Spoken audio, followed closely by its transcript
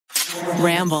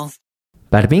Ramble.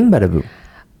 Bada bing, bada boo.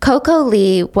 Coco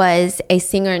Lee was a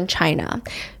singer in China.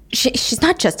 She's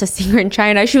not just a singer in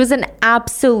China. She was an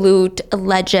absolute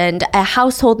legend, a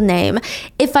household name.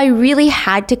 If I really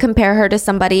had to compare her to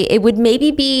somebody, it would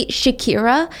maybe be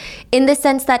Shakira, in the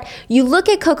sense that you look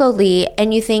at Coco Lee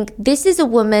and you think, this is a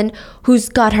woman who's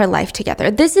got her life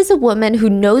together. This is a woman who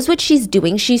knows what she's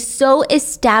doing. She's so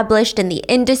established in the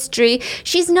industry.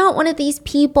 She's not one of these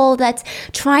people that's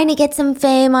trying to get some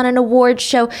fame on an award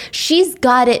show. She's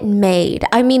got it made.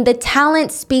 I mean, the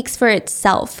talent speaks for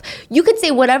itself. You could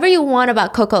say whatever you want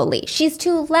about Coco Lee. She's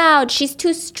too loud, she's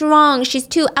too strong, she's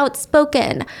too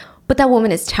outspoken. But that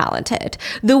woman is talented.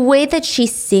 The way that she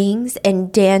sings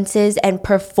and dances and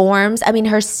performs, I mean,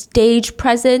 her stage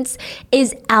presence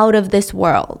is out of this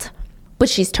world. But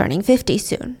she's turning 50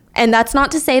 soon. And that's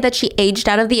not to say that she aged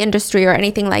out of the industry or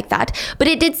anything like that. But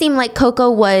it did seem like Coco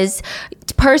was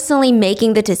personally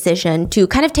making the decision to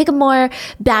kind of take a more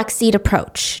backseat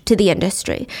approach to the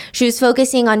industry. She was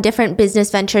focusing on different business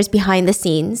ventures behind the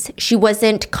scenes. She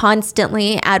wasn't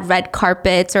constantly at red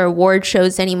carpets or award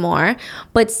shows anymore.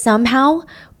 But somehow,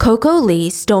 Coco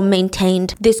Lee still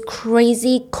maintained this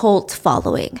crazy cult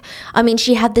following. I mean,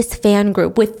 she had this fan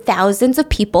group with thousands of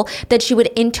people that she would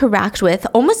interact with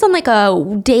almost on like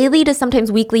a daily to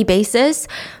sometimes weekly basis.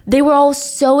 They were all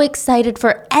so excited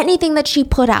for anything that she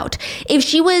put out. If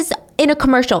she was in a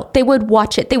commercial, they would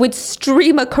watch it. They would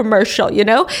stream a commercial, you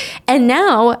know? And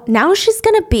now she's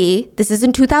gonna be, this is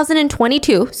in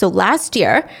 2022, so last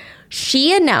year,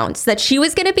 she announced that she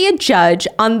was going to be a judge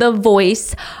on The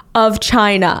Voice of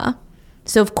China.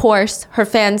 So, of course, her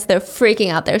fans, they're freaking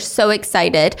out. They're so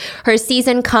excited. Her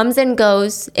season comes and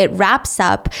goes. It wraps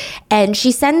up. And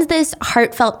she sends this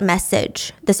heartfelt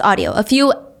message, this audio, a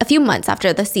few months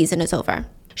after the season is over.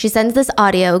 She sends this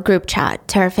audio group chat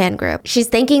to her fan group. She's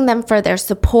thanking them for their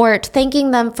support,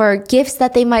 thanking them for gifts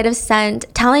that they might have sent,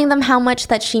 telling them how much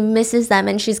that she misses them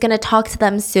and she's going to talk to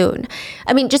them soon.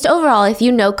 I mean, just overall, if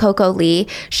you know Coco Lee,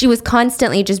 she was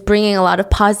constantly just bringing a lot of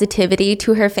positivity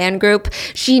to her fan group.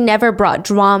 She never brought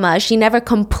drama. She never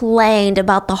complained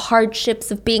about the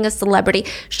hardships of being a celebrity.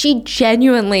 She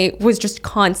genuinely was just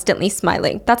constantly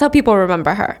smiling. That's how people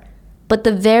remember her. But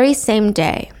the very same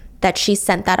day that she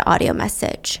sent that audio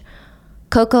message,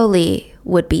 Coco Lee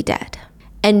would be dead.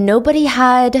 And nobody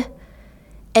had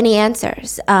any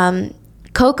answers.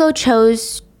 Coco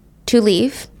chose to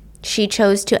leave. She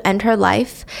chose to end her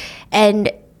life.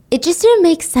 And it just didn't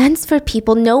make sense for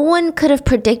people. No one could have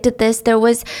predicted this. There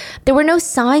were no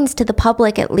signs to the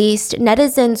public, at least.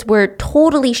 Netizens were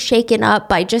totally shaken up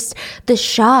by just the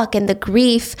shock and the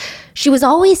grief. She was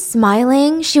always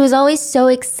smiling. She was always so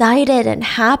excited and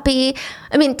happy.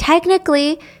 I mean,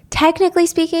 technically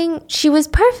speaking, she was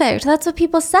perfect. That's what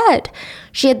people said.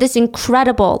 She had this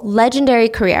incredible, legendary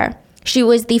career. She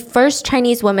was the first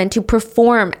Chinese woman to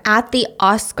perform at the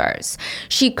Oscars.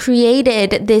 She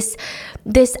created this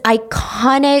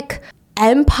iconic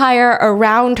empire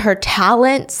around her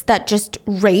talents that just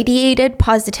radiated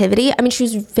positivity. I mean, she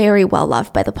was very well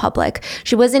loved by the public.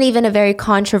 She wasn't even a very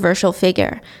controversial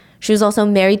figure. She was also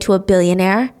married to a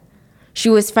billionaire. She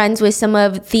was friends with some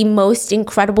of the most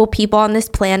incredible people on this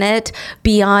planet.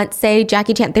 Beyonce,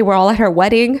 Jackie Chan, they were all at her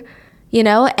wedding, you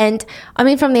know? And I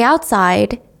mean, from the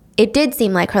outside, it did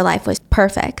seem like her life was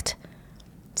perfect.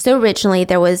 So originally,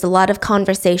 there was a lot of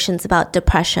conversations about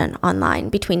depression online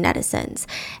between netizens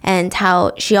and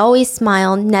how she always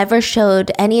smiled, never showed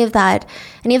any of that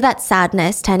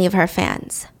sadness to any of her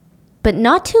fans. But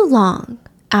not too long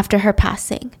after her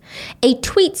passing, a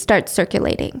tweet starts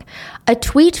circulating, a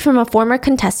tweet from a former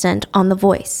contestant on The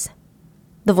Voice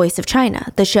of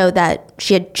China, the show that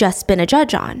she had just been a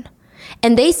judge on.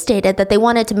 And they stated that they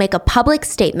wanted to make a public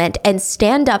statement and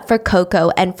stand up for Coco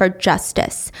and for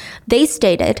justice. They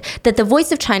stated that The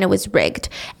Voice of China was rigged.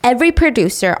 Every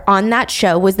producer on that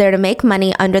show was there to make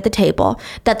money under the table,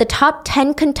 that the top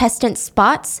 10 contestant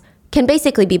spots can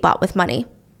basically be bought with money.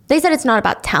 They said it's not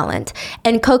about talent.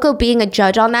 And Coco being a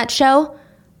judge on that show,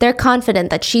 they're confident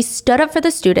that she stood up for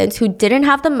the students who didn't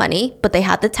have the money, but they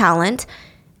had the talent,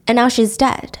 and now she's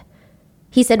dead.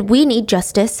 He said, "We need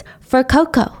justice for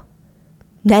Coco."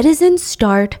 Netizens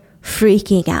start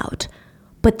freaking out.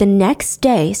 But the next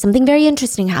day, something very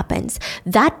interesting happens.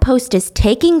 That post is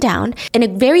taken down and a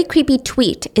very creepy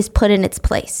tweet is put in its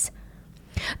place.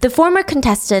 The former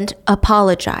contestant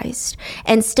apologized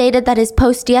and stated that his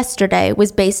post yesterday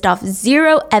was based off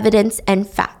zero evidence and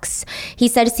facts. He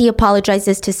says he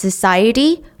apologizes to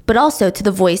society, but also to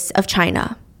The Voice of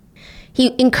China.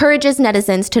 He encourages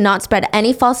netizens to not spread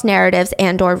any false narratives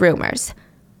and/or rumors.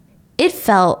 It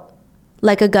felt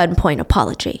like a gunpoint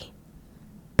apology.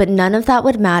 But none of that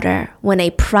would matter when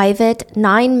a private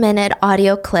 9-minute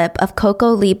audio clip of Coco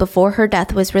Lee before her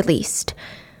death was released.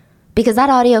 Because that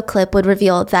audio clip would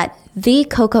reveal that the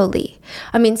Coco Lee,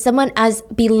 someone as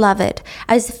beloved,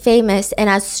 as famous, and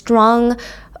as strong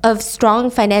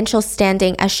financial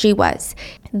standing as she was,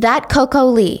 that Coco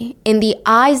Lee, in the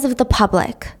eyes of the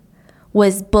public,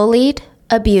 was bullied,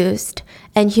 abused,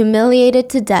 and humiliated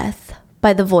to death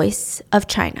by the voice of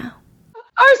China.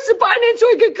 28年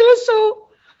做一个歌手，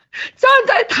站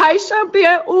在台上被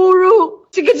人侮辱，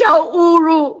这个叫侮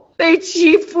辱，被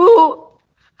欺负。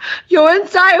有人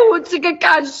在乎这个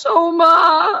感受吗？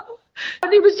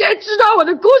你们现在知道我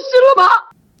的故事了吗？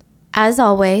 As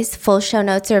always, full show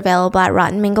notes are available at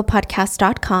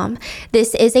rottenmangopodcast.com.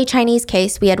 This is a Chinese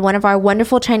case. We had one of our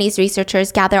wonderful Chinese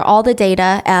researchers gather all the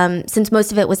data, since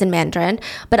most of it was in Mandarin.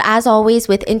 But as always,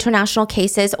 with international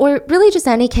cases, or really just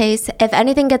any case, if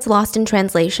anything gets lost in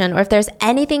translation, or if there's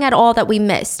anything at all that we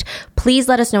missed, please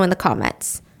let us know in the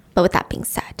comments. But with that being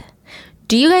said,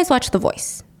 do you guys watch The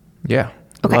Voice? Yeah.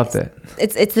 Okay. Loved it.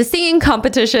 It's the singing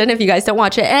competition, if you guys don't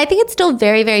watch it. And I think it's still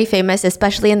very, very famous,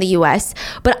 especially in the US.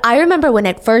 But I remember when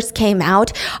it first came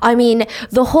out,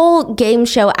 the whole game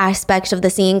show aspect of the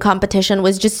singing competition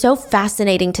was just so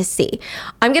fascinating to see.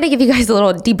 I'm going to give you guys a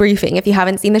little debriefing if you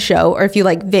haven't seen the show or if you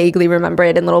vaguely remember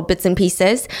it in little bits and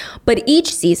pieces. But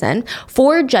each season,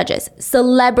 4 judges,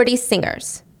 celebrity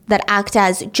singers that act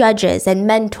as judges and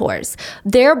mentors,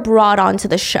 they're brought onto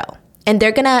the show. And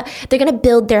they're gonna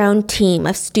build their own team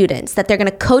of students that they're gonna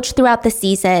coach throughout the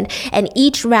season. And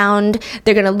each round,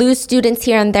 they're gonna lose students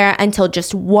here and there until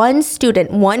just one student,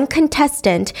 one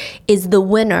contestant is the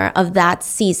winner of that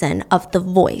season of The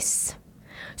Voice.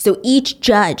 So each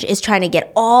judge is trying to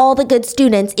get all the good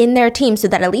students in their team so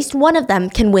that at least one of them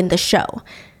can win the show.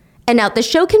 And now the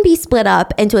show can be split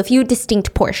up into a few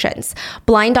distinct portions: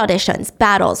 blind auditions,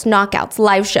 battles, knockouts,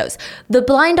 live shows. The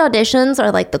blind auditions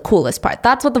are the coolest part.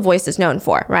 That's what The Voice is known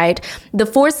for, right? The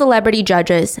 4 celebrity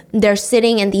judges, they're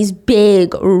sitting in these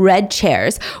big red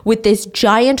chairs with this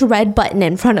giant red button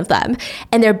in front of them,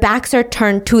 and their backs are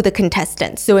turned to the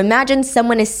contestants. So imagine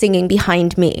someone is singing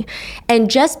behind me. And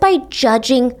just by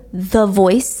judging the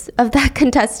voice of that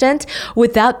contestant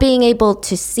without being able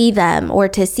to see them or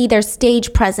to see their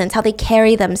stage presence, how they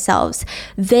carry themselves,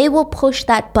 they will push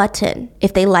that button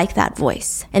if they like that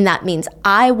voice. And that means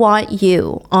I want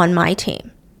you on my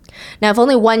team. Now, if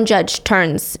only one judge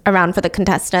turns around for the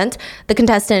contestant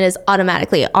is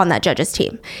automatically on that judge's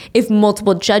team. If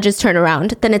multiple judges turn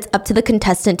around, then it's up to the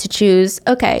contestant to choose,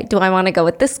 okay, do I want to go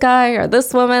with this guy or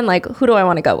this woman? Who do I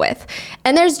want to go with?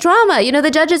 And there's drama. The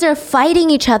judges are fighting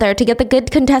each other to get the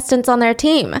good contestants on their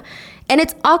team. And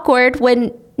it's awkward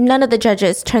when none of the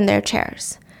judges turn their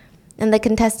chairs. And the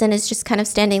contestant is just kind of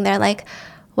standing there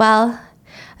well,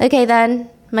 okay then,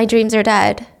 my dreams are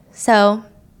dead. So,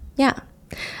 yeah.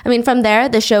 From there,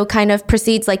 the show kind of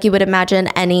proceeds like you would imagine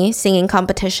any singing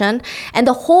competition. And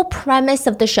the whole premise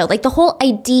of the show, the whole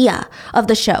idea of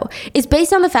the show, is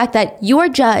based on the fact that you are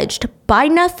judged by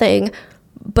nothing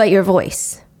but your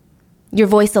voice. Your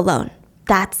voice alone.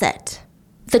 That's it.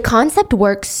 The concept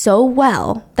works so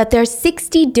well that there's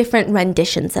 60 different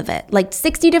renditions of it,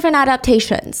 60 different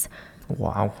adaptations.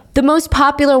 Wow. The most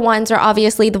popular ones are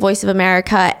obviously The Voice of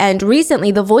America, and recently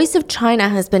The Voice of China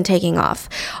has been taking off.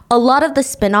 A lot of the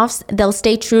spin-offs, they'll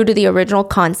stay true to the original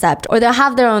concept, or they'll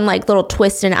have their own little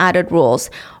twist and added rules.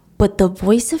 But The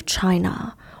Voice of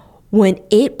China, when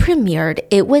it premiered,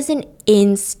 it was an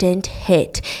instant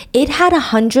hit. It had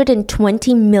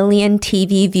 120 million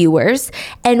TV viewers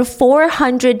and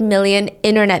 400 million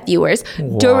internet viewers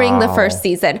during the first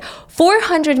season.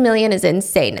 400 million is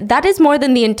insane. That is more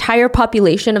than the entire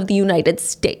population of the United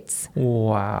States.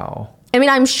 Wow.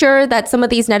 I'm sure that some of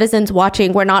these netizens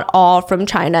watching were not all from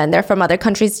China and they're from other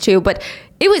countries too, but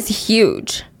it was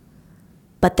huge.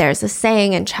 But there's a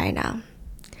saying in China: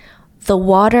 the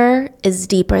water is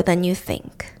deeper than you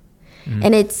think.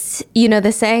 And it's,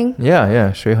 the saying?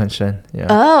 Yeah, 水很深. Yeah.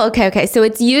 Oh, okay. So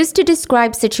it's used to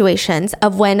describe situations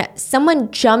of when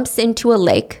someone jumps into a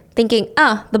lake thinking,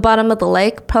 the bottom of the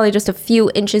lake, probably just a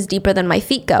few inches deeper than my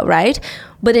feet go, right?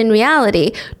 But in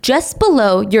reality, just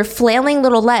below your flailing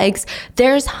little legs,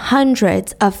 there's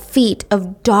hundreds of feet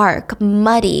of dark,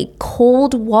 muddy,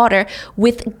 cold water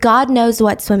with God knows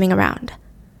what swimming around.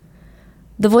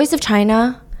 The Voice of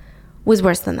China was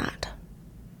worse than that.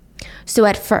 So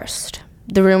at first,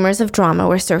 the rumors of drama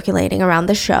were circulating around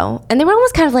the show, and they were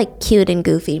almost kind of cute and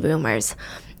goofy rumors.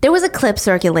 There was a clip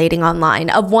circulating online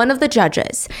of one of the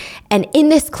judges, and in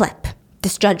this clip,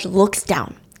 this judge looks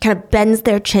down, kind of bends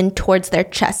their chin towards their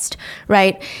chest,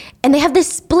 right? And they have this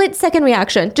split-second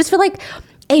reaction, just for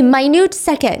a minute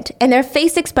second and their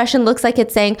face expression looks like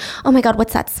it's saying, oh my God,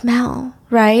 what's that smell,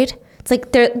 right? It's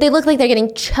like they look like they're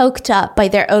getting choked up by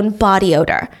their own body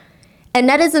odor. And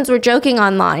netizens were joking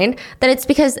online that it's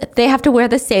because they have to wear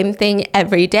the same thing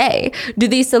every day. Do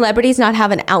these celebrities not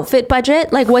have an outfit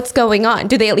budget? Like, what's going on?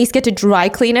 Do they at least get to dry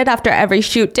clean it after every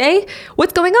shoot day?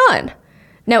 What's going on?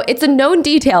 Now, it's a known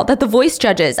detail that the voice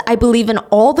judges, I believe in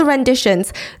all the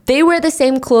renditions, they wear the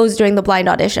same clothes during the blind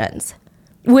auditions,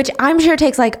 which I'm sure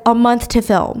takes like a month to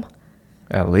film.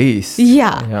 At least.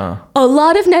 Yeah. A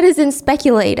lot of netizens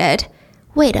speculated,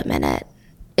 wait a minute.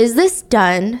 Is this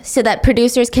done so that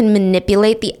producers can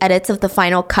manipulate the edits of the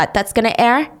final cut that's going to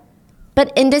air?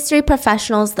 But industry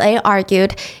professionals, they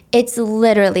argued, it's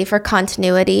literally for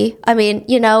continuity. I mean,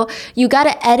 you got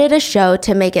to edit a show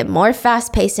to make it more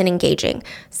fast-paced and engaging.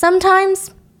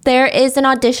 Sometimes there is an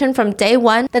audition from day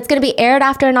 1 that's going to be aired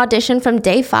after an audition from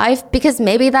day 5 because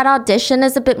maybe that audition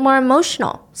is a bit more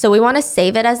emotional. So we want to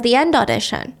save it as the end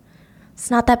audition. It's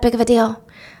not that big of a deal.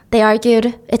 They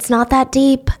argued, it's not that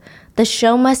deep. The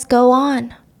show must go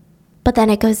on. But then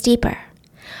it goes deeper.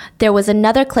 There was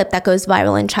another clip that goes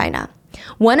viral in China.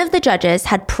 One of the judges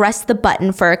had pressed the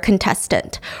button for a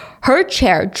contestant. Her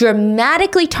chair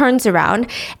dramatically turns around,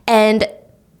 and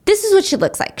this is what she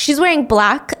looks like. She's wearing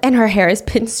black, and her hair is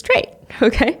pinned straight,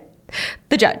 okay?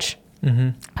 The judge.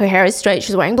 Her hair is straight,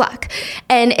 she's wearing black.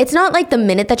 And it's not like the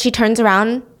minute that she turns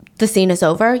around, the scene is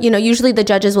over. Usually the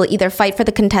judges will either fight for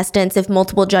the contestants if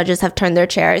multiple judges have turned their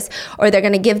chairs, or they're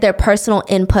going to give their personal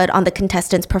input on the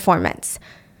contestant's performance.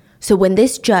 So when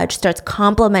this judge starts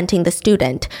complimenting the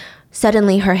student,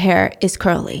 suddenly her hair is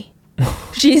curly.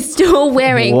 She's still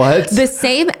wearing the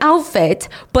same outfit,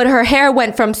 but her hair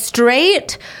went from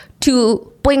straight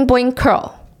to boing boing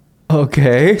curl.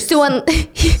 Okay. So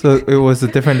it was a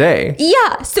different day.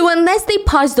 Yeah. So unless they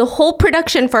paused the whole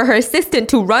production for her assistant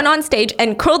to run on stage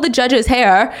and curl the judge's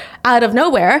hair out of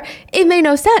nowhere, it made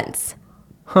no sense.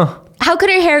 How could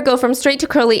her hair go from straight to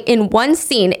curly in one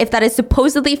scene if that is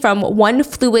supposedly from one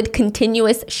fluid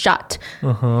continuous shot?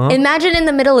 Imagine in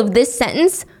the middle of this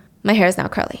sentence, my hair is now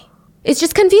curly. It's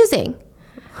just confusing.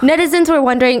 Netizens were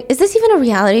wondering, is this even a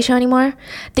reality show anymore?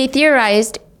 They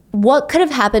theorized what could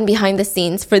have happened behind the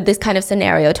scenes for this kind of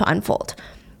scenario to unfold.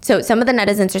 So some of the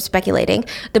netizens are speculating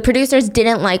the producers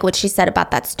didn't like what she said about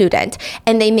that student,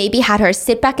 and they maybe had her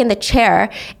sit back in the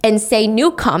chair and say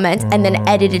new comments and then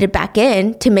edited it back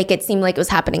in to make it seem like it was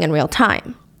happening in real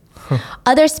time.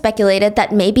 Others speculated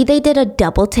that maybe they did a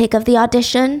double take of the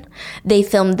audition. They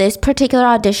filmed this particular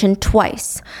audition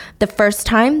twice. The first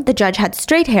time, the judge had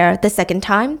straight hair. The second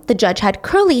time, the judge had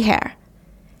curly hair.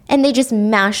 And they just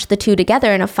mashed the two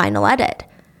together in a final edit.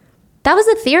 That was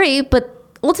a theory, but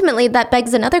ultimately that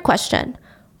begs another question.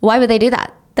 Why would they do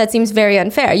that? That seems very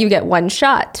unfair. You get one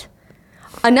shot.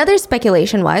 Another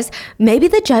speculation was maybe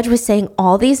the judge was saying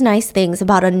all these nice things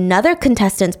about another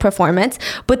contestant's performance,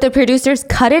 but the producers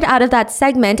cut it out of that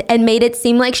segment and made it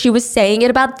seem like she was saying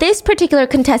it about this particular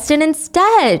contestant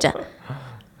instead.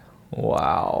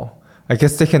 Wow. I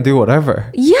guess they can do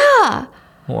whatever. Yeah.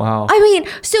 Wow. I mean,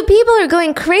 so people are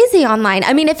going crazy online.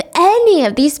 I mean, if any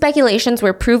of these speculations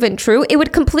were proven true, it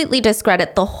would completely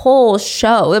discredit the whole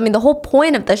show. I mean, the whole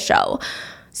point of the show.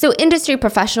 So industry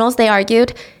professionals, they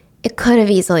argued, it could have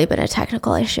easily been a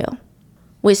technical issue.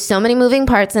 With so many moving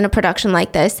parts in a production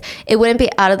like this, it wouldn't be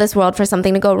out of this world for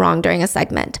something to go wrong during a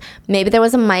segment. Maybe there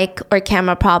was a mic or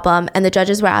camera problem, and the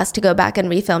judges were asked to go back and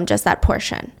refilm just that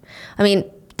portion. I mean,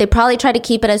 they probably try to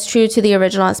keep it as true to the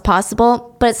original as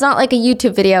possible, but it's not like a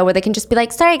YouTube video where they can just be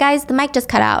like, sorry guys, the mic just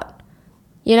cut out.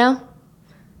 You know?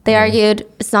 They argued,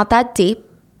 it's not that deep.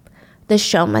 The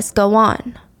show must go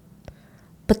on.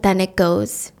 But then it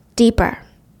goes deeper.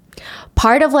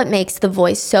 Part of what makes The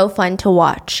Voice so fun to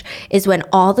watch is when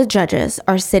all the judges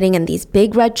are sitting in these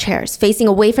big red chairs facing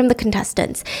away from the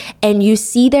contestants, and you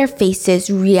see their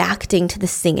faces reacting to the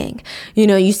singing. You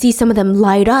know, you see some of them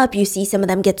light up, you see some of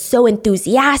them get so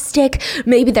enthusiastic.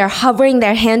 Maybe they're hovering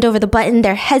their hand over the button,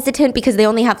 they're hesitant because they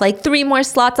only have like 3 more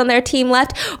slots on their team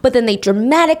left, but then they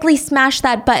dramatically smash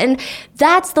that button.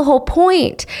 That's the whole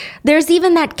point. There's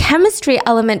even that chemistry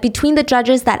element between the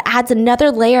judges that adds another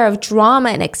layer of drama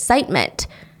and excitement.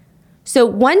 So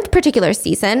one particular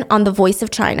season on The Voice of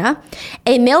China,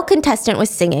 a male contestant was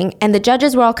singing and the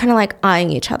judges were all kind of like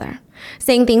eyeing each other,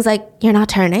 saying things like, you're not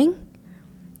turning?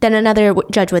 Then another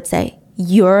judge would say,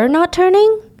 you're not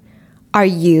turning? Are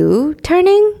you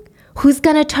turning? Who's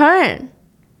gonna turn?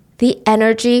 The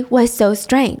energy was so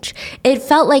strange. It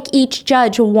felt like each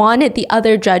judge wanted the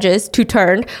other judges to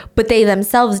turn, but they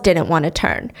themselves didn't want to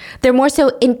turn. They're more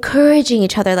so encouraging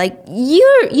each other, like,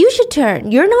 you should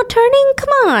turn. You're not turning? Come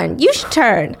on, you should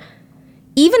turn.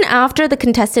 Even after the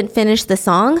contestant finished the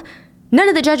song, none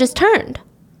of the judges turned.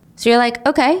 So you're like,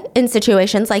 okay, in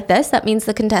situations like this, that means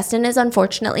the contestant is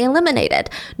unfortunately eliminated.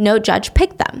 No judge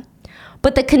picked them.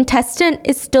 But the contestant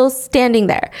is still standing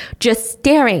there, just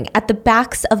staring at the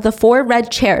backs of the 4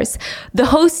 red chairs. The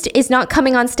host is not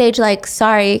coming on stage like,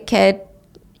 sorry, kid,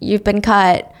 you've been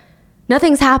cut.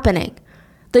 Nothing's happening.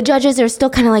 The judges are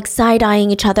still kind of like side-eyeing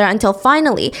each other until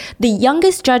finally, the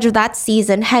youngest judge of that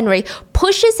season, Henry,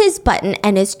 pushes his button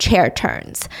and his chair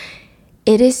turns.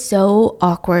 It is so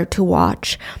awkward to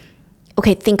watch.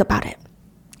 Okay, think about it.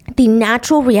 The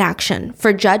natural reaction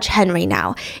for Judge Henry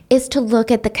now is to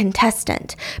look at the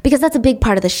contestant because that's a big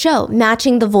part of the show,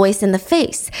 matching the voice and the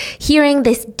face. Hearing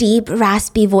this deep,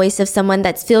 raspy voice of someone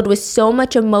that's filled with so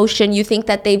much emotion, you think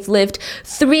that they've lived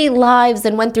 3 lives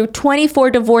and went through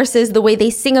 24 divorces, the way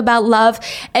they sing about love,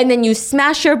 and then you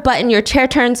smash your button, your chair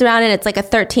turns around, and it's like a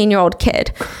 13-year-old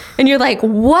kid. And you're like,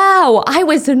 wow, I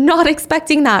was not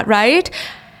expecting that, right?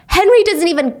 Henry doesn't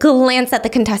even glance at the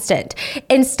contestant.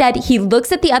 Instead, he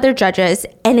looks at the other judges,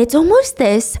 and it's almost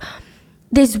this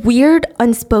weird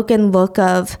unspoken look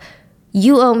of,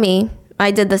 you owe me,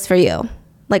 I did this for you.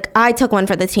 Like, I took one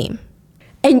for the team.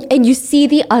 And you see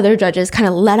the other judges kind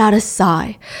of let out a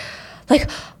sigh.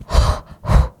 Like,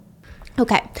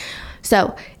 okay,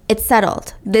 so it's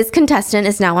settled. This contestant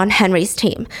is now on Henry's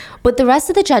team. But the rest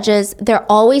of the judges, they're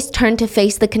always turned to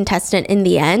face the contestant in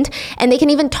the end. And they can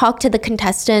even talk to the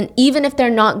contestant even if they're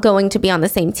not going to be on the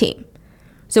same team.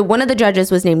 So one of the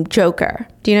judges was named Joker.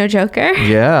 Do you know Joker?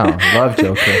 Yeah, love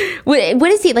Joker.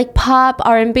 What is he, like pop,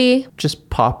 R&B? Just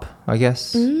pop, I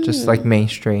guess. Just like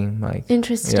mainstream. Like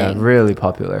Interesting. Yeah, really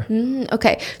popular.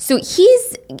 Okay, so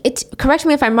correct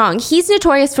me if I'm wrong, he's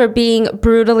notorious for being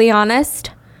brutally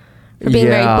honest. For being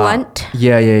very blunt.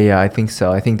 Yeah. I think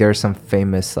so. I think there's some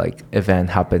famous like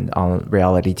event happened on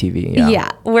reality TV.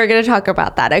 Yeah, we're going to talk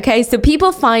about that. Okay, so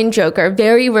people find Joker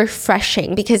very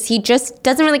refreshing because he just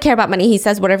doesn't really care about money. He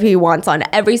says whatever he wants on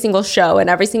every single show and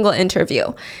every single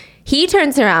interview. He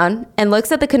turns around and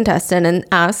looks at the contestant and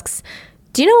asks,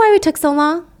 do you know why we took so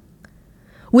long?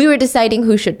 We were deciding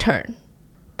who should turn.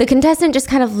 The contestant just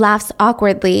kind of laughs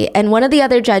awkwardly, and one of the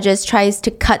other judges tries to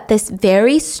cut this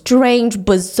very strange,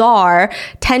 bizarre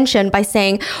tension by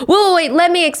saying, wait,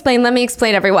 let me explain,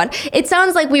 everyone. It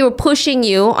sounds like we were pushing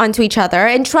you onto each other,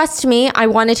 and trust me, I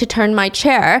wanted to turn my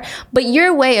chair, but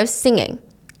your way of singing,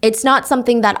 it's not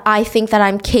something that I think that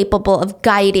I'm capable of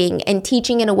guiding and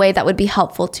teaching in a way that would be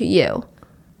helpful to you.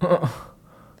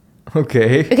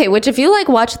 Okay, which if you like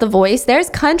watch The Voice, there's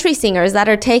country singers that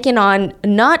are taking on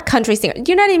not country singers.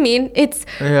 You know what I mean?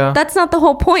 That's not the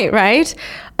whole point, right?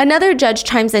 Another judge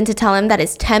chimes in to tell him that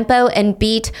his tempo and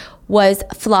beat was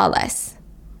flawless.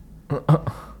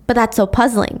 But that's so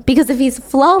puzzling because if he's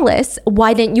flawless,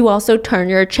 why didn't you also turn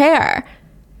your chair?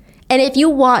 And if you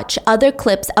watch other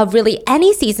clips of really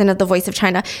any season of The Voice of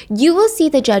China, you will see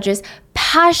the judges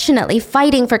passionately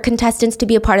fighting for contestants to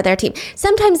be a part of their team.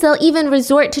 Sometimes they'll even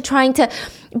resort to trying to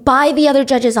buy the other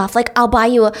judges off. Like, I'll buy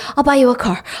you a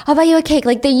car. I'll buy you a cake.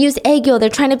 Like, they use egg yolk. They're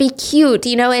trying to be cute,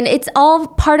 and it's all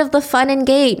part of the fun and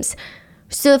games.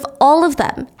 So if all of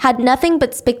them had nothing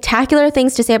but spectacular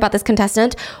things to say about this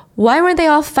contestant, why weren't they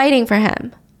all fighting for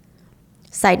him?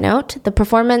 Side note, the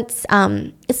performance,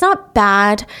 it's not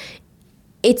bad.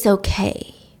 It's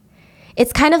okay.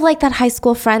 It's kind of like that high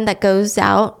school friend that goes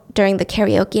out during the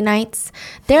karaoke nights.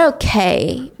 They're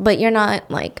okay, but you're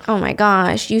not like, oh my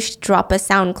gosh, you should drop a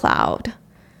SoundCloud.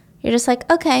 You're just like,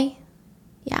 okay,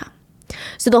 yeah.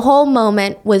 So the whole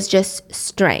moment was just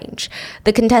strange.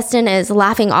 The contestant is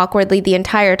laughing awkwardly the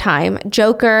entire time.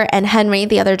 Joker and Henry,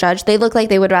 the other judge, they look like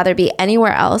they would rather be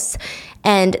anywhere else.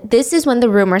 And this is when the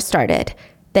rumor started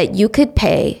that you could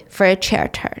pay for a chair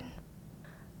turn.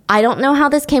 I don't know how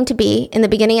this came to be. In the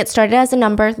beginning, it started as a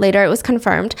number. Later, it was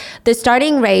confirmed. The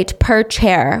starting rate per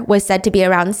chair was said to be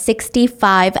around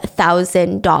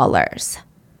 $65,000.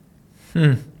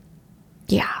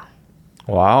 Yeah.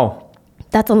 Wow.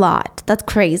 That's a lot. That's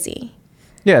crazy.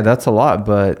 Yeah, that's a lot.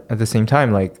 But at the same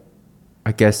time, like,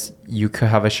 I guess you could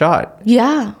have a shot.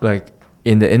 Yeah. Like,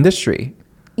 in the industry.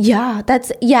 Yeah,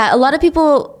 a lot of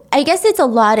people... I guess it's a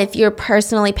lot if you're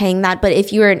personally paying that, but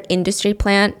if you're an industry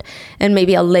plant and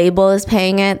maybe a label is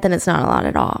paying it, then it's not a lot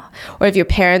at all. Or if your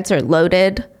parents are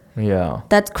loaded,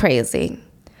 that's crazy.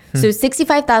 So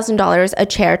 $65,000 a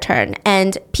chair turn.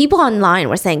 And people online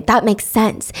were saying that makes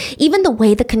sense. Even the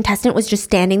way the contestant was just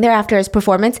standing there after his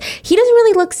performance, he doesn't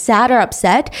really look sad or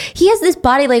upset. He has this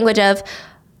body language of,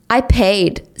 I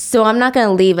paid, so I'm not going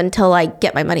to leave until I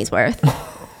get my money's worth.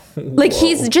 Like,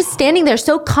 he's just standing there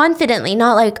so confidently,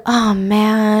 not like, oh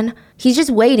man. He's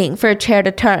just waiting for a chair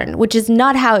to turn, which is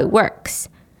not how it works.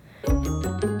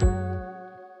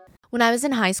 When I was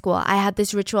in high school, I had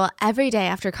this ritual every day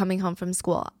after coming home from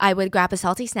school. I would grab a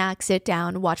salty snack, sit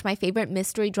down, watch my favorite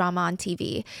mystery drama on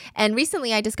TV. And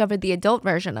recently I discovered the adult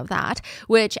version of that,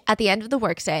 which at the end of the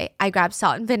workday, I grab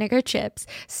salt and vinegar chips,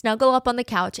 snuggle up on the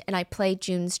couch, and I play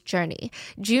June's Journey.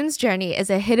 June's Journey is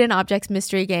a hidden objects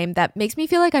mystery game that makes me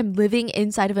feel like I'm living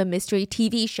inside of a mystery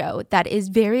TV show that is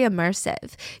very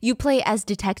immersive. You play as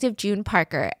Detective June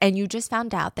Parker, and you just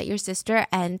found out that your sister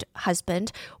and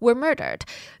husband were murdered.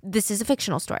 This is a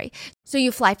fictional story. So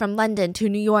you fly from London to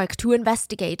New York to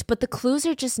investigate, but the clues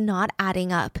are just not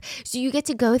adding up. So you get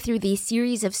to go through these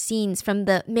series of scenes from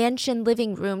the mansion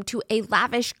living room to a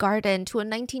lavish garden to a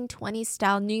 1920s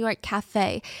style New York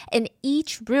cafe. In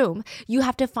each room, you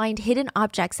have to find hidden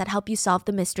objects that help you solve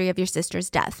the mystery of your sister's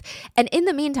death. And in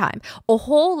the meantime, a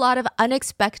whole lot of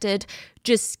unexpected,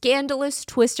 just scandalous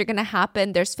twists are going to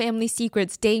happen. There's family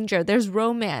secrets, danger, there's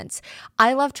romance.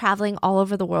 I love traveling all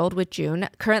over the world with June.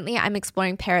 Currently, I'm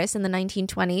exploring Paris in the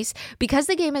 1920s. Because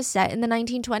the game is set in the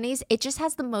 1920s, it just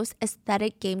has the most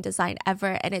aesthetic game design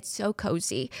ever, and it's so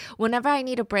cozy. Whenever I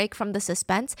need a break from the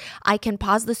suspense, I can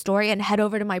pause the story and head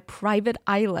over to my private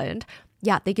island.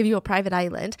 Yeah, they give you a private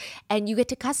island and you get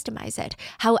to customize it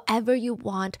however you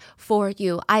want for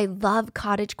you. I love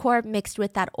cottagecore mixed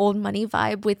with that old money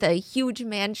vibe with a huge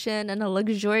mansion and a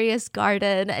luxurious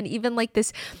garden and even like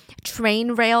this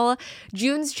train rail.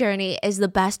 June's Journey is the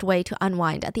best way to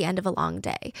unwind at the end of a long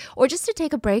day or just to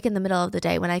take a break in the middle of the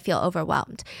day when I feel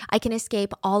overwhelmed. I can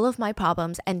escape all of my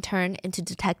problems and turn into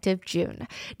Detective June.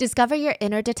 Discover your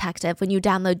inner detective when you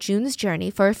download June's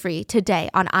Journey for free today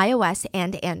on iOS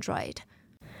and Android.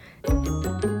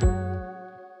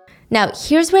 Now,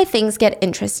 here's where things get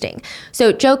interesting.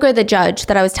 So Joker, the judge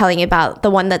that I was telling you about, the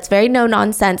one that's very no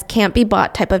nonsense, can't be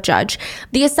bought type of judge,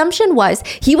 the assumption was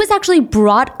he was actually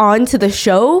brought onto the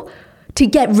show to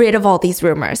get rid of all these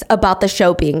rumors about the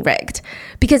show being rigged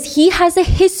because he has a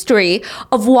history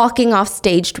of walking off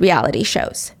staged reality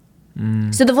shows.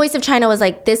 So the Voice of China was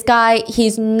like, this guy,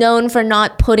 he's known for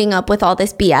not putting up with all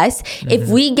this BS. If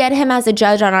we get him as a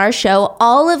judge on our show,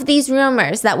 all of these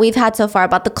rumors that we've had so far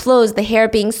about the clothes, the hair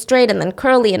being straight and then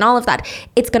curly and all of that,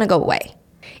 it's going to go away.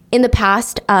 In the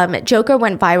past, Joker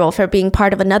went viral for being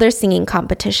part of another singing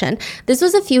competition. This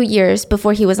was a few years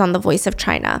before he was on The Voice of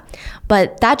China.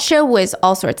 But that show was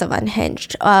all sorts of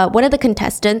unhinged. One of the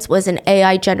contestants was an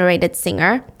AI-generated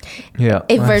singer. Yeah,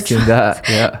 I've seen that.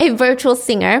 Yeah. A virtual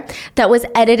singer that was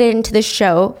edited into the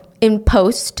show in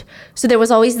post. So there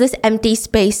was always this empty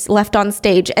space left on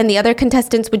stage. And the other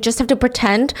contestants would just have to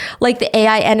pretend like the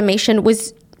AI animation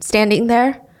was standing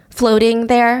there, floating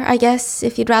there, I guess,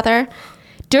 if you'd rather.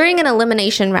 During an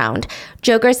elimination round,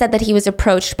 Joker said that he was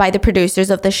approached by the producers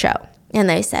of the show. And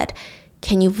they said,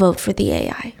 can you vote for the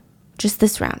AI? Just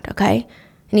this round, okay?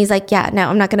 And he's like, yeah, no,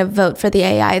 I'm not going to vote for the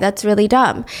AI. That's really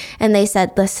dumb. And they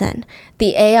said, listen,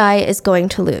 the AI is going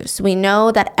to lose. We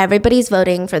know that everybody's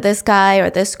voting for this guy or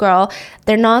this girl.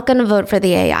 They're not going to vote for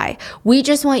the AI. We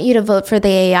just want you to vote for the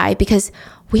AI because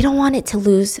we don't want it to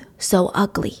lose so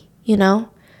ugly, you know,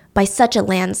 by such a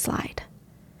landslide.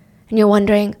 And you're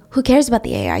wondering, who cares about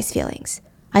the AI's feelings?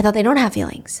 I thought they don't have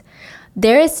feelings.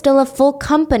 There is still a full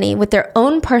company with their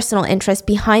own personal interest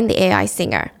behind the AI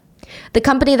singer. The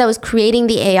company that was creating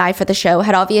the AI for the show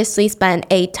had obviously spent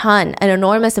an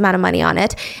enormous amount of money on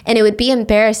it, and it would be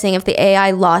embarrassing if the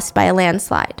AI lost by a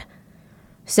landslide.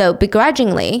 So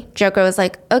begrudgingly, Joker was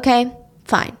like, okay,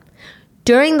 fine.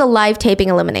 During the live taping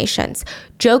eliminations,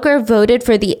 Joker voted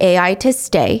for the AI to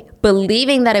stay,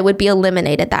 believing that it would be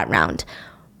eliminated that round.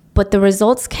 But the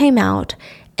results came out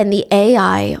and the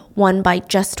AI won by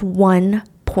just 1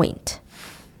 point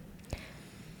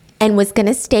and was going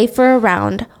to stay for a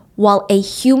round while a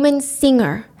human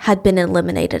singer had been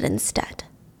eliminated instead.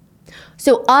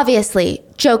 So obviously,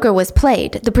 Joker was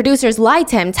played. The producers lied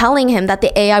to him, telling him that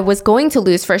the AI was going to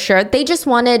lose for sure. They just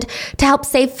wanted to help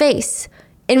save face.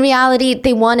 In reality,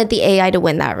 they wanted the AI to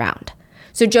win that round.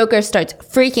 So Joker starts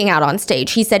freaking out on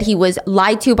stage. He said he was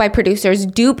lied to by producers,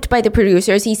 duped by the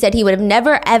producers. He said he would have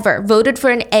never, ever voted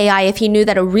for an AI if he knew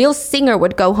that a real singer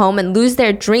would go home and lose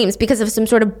their dreams because of some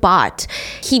sort of bot.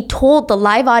 He told the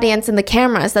live audience and the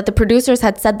cameras that the producers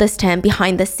had said this to him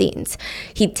behind the scenes.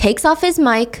 He takes off his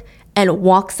mic and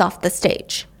walks off the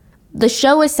stage. The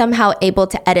show was somehow able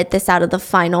to edit this out of the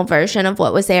final version of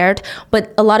what was aired,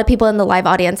 but a lot of people in the live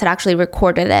audience had actually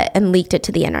recorded it and leaked it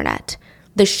to the internet.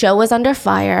 The show was under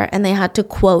fire and they had to,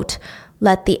 quote,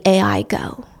 let the AI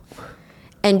go.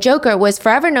 And Joker was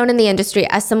forever known in the industry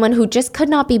as someone who just could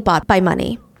not be bought by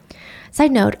money.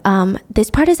 Side note,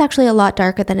 this part is actually a lot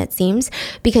darker than it seems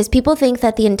because people think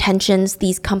that the intentions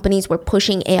these companies were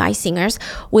pushing AI singers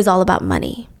was all about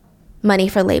money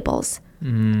for labels.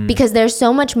 Because there's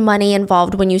so much money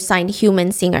involved when you sign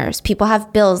human singers. People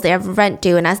have bills, they have rent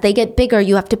due, and as they get bigger,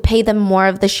 you have to pay them more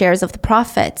of the shares of the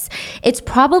profits. It's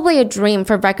probably a dream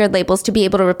for record labels to be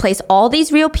able to replace all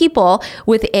these real people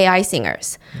with AI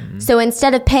singers. So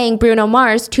instead of paying Bruno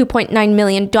Mars $2.9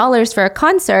 million for a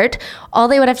concert, all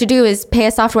they would have to do is pay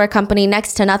a software company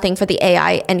next to nothing for the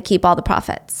AI and keep all the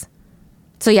profits.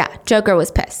 So yeah, Joker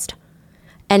was pissed.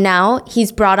 And now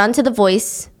he's brought onto The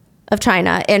Voice of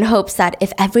China in hopes that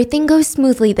if everything goes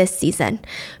smoothly this season,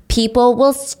 people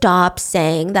will stop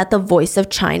saying that The Voice of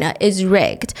China is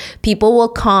rigged. People will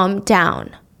calm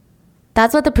down.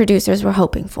 That's what the producers were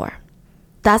hoping for.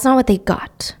 That's not what they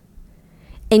got.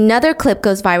 Another clip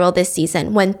goes viral this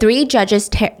season when 3 judges'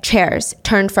 chairs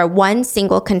turned for one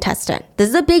single contestant. This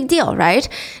is a big deal, right?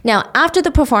 Now, after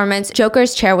the performance,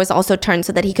 Joker's chair was also turned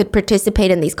so that he could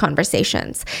participate in these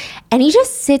conversations. And he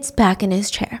just sits back in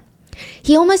his chair.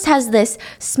 He almost has this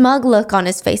smug look on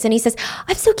his face and he says,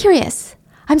 I'm so curious.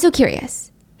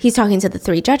 He's talking to the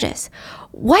 3 judges.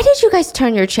 Why did you guys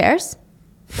turn your chairs?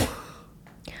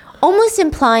 Almost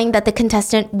implying that the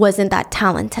contestant wasn't that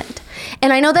talented.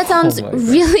 And I know that sounds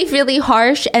really, really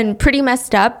harsh and pretty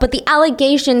messed up, but the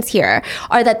allegations here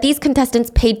are that these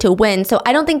contestants paid to win, so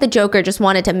I don't think the Joker just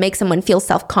wanted to make someone feel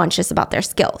self-conscious about their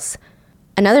skills.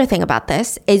 Another thing about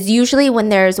this is usually when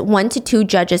there's 1 to 2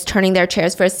 judges turning their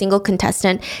chairs for a single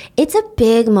contestant, it's a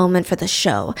big moment for the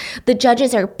show. The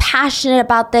judges are passionate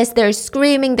about this. They're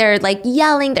screaming, they're like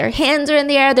yelling, their hands are in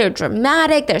the air, they're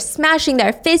dramatic, they're smashing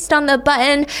their fist on the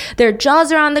button, their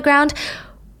jaws are on the ground.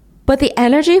 But the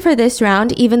energy for this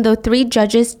round, even though 3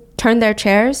 judges turned their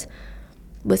chairs,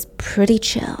 was pretty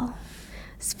chill.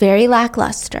 It's very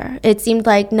lackluster. It seemed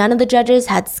like none of the judges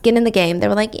had skin in the game. They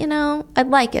were like, I'd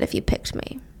like it if you picked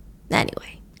me.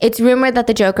 Anyway, it's rumored that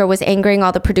the Joker was angering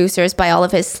all the producers by all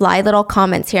of his sly little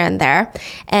comments here and there.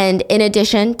 And in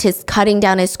addition to cutting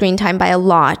down his screen time by a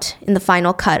lot in the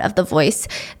final cut of The Voice,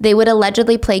 they would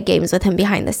allegedly play games with him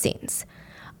behind the scenes.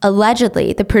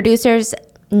 Allegedly, the producers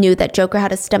knew that Joker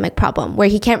had a stomach problem where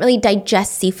he can't really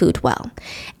digest seafood well.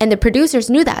 And the producers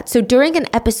knew that. So during an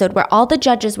episode where all the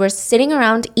judges were sitting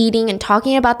around eating and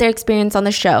talking about their experience on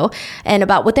the show and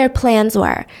about what their plans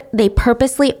were, they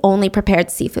purposely only prepared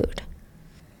seafood.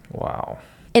 Wow.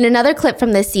 In another clip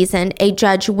from this season, a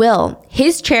judge, Will,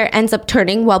 his chair ends up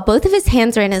turning while both of his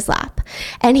hands are in his lap.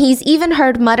 And he's even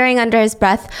heard muttering under his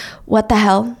breath, "What the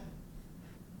hell?"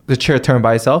 The chair turned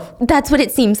by itself? That's what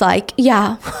it seems like.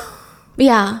 Yeah.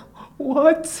 Yeah.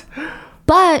 What?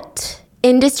 But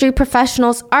industry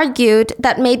professionals argued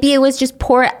that maybe it was just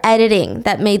poor editing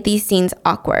that made these scenes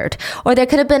awkward. Or there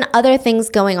could have been other things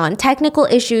going on, technical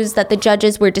issues that the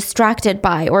judges were distracted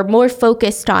by or more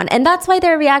focused on. And that's why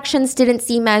their reactions didn't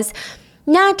seem as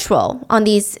natural on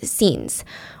these scenes.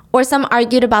 Or some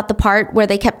argued about the part where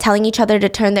they kept telling each other to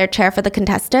turn their chair for the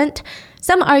contestant.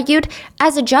 Some argued,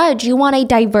 as a judge, you want a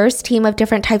diverse team of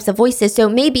different types of voices. So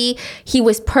maybe he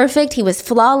was perfect, he was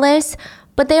flawless,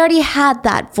 but they already had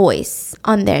that voice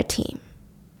on their team.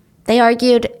 They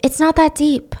argued, it's not that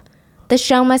deep. The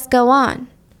show must go on.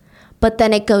 But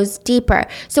then it goes deeper.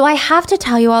 So I have to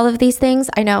tell you all of these things.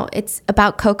 I know it's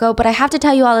about Coco, but I have to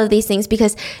tell you all of these things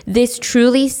because this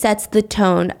truly sets the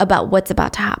tone about what's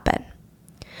about to happen.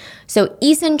 So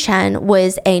Eason Chen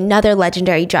was another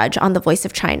legendary judge on The Voice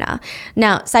of China.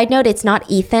 Now, side note, it's not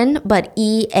Ethan, but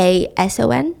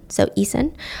E-A-S-O-N, so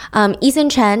Eason. Eason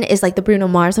Chen is like the Bruno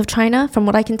Mars of China, from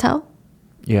what I can tell.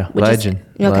 Yeah, legend.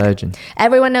 Legend.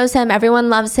 Everyone knows him. Everyone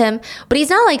loves him. But he's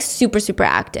not like super, super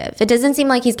active. It doesn't seem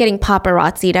like he's getting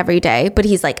paparazzi'd every day, but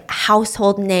he's like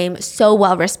household name, so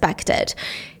well respected.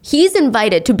 He's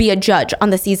invited to be a judge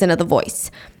on the season of The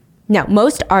Voice. Now,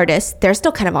 most artists, they're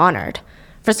still kind of honored.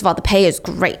 First of all, the pay is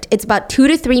great. It's about $2 to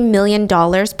 $3 million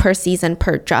per season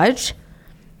per judge,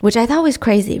 which I thought was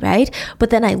crazy, right? But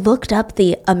then I looked up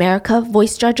the America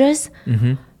voice judges.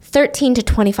 13 to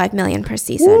 25 million per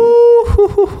season.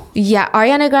 Ooh. Yeah,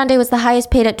 Ariana Grande was the highest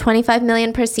paid at 25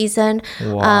 million per season.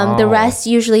 Wow. The rest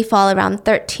usually fall around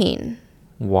 13.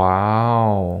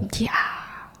 Wow. Yeah.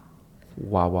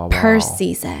 Wow. Per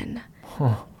season.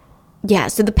 Huh. Yeah,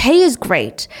 so the pay is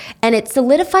great, and it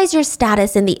solidifies your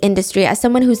status in the industry as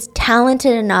someone who's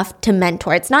talented enough to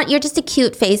mentor. It's not you're just a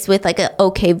cute face with like an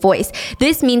okay voice.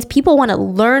 This means people want to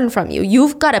learn from you.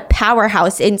 You've got a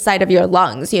powerhouse inside of your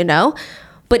lungs, you know?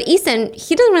 But Eason,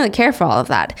 he doesn't really care for all of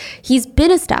that. He's been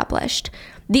established.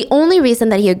 The only reason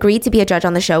that he agreed to be a judge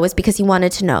on the show was because he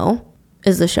wanted to know,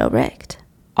 is the show rigged?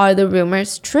 Are the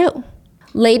rumors true?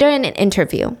 Later in an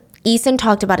interview, Eason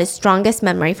talked about his strongest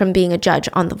memory from being a judge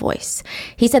on The Voice.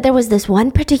 He said there was this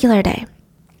one particular day.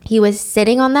 He was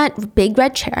sitting on that big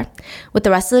red chair with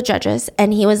the rest of the judges,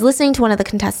 and he was listening to one of the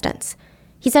contestants.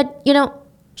 He said,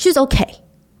 she was okay.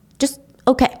 Just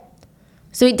okay.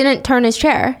 So he didn't turn his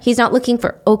chair. He's not looking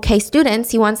for okay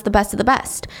students. He wants the best of the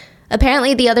best.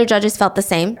 Apparently, the other judges felt the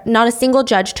same. Not a single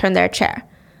judge turned their chair.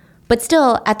 But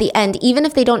still, at the end, even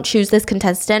if they don't choose this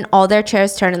contestant, all their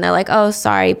chairs turn and they're like, oh,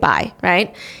 sorry, bye,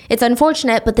 right? It's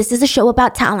unfortunate, but this is a show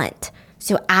about talent.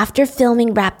 So after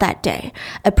filming wrapped that day,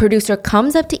 a producer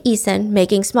comes up to Eason,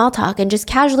 making small talk, and just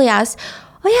casually asks,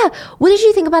 oh yeah, what did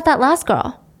you think about that last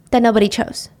girl that nobody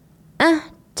chose?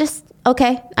 Just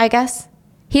okay, I guess.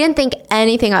 He didn't think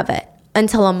anything of it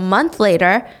until a month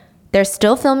later. They're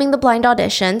still filming the blind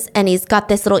auditions, and he's got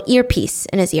this little earpiece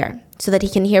in his ear so that he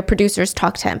can hear producers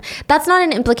talk to him. That's not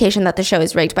an implication that the show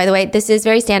is rigged, by the way. This is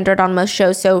very standard on most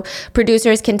shows, so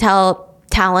producers can tell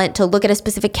talent to look at a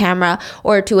specific camera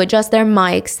or to adjust their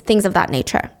mics, things of that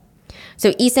nature.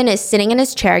 So Eason is sitting in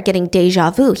his chair getting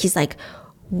deja vu. He's like,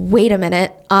 wait a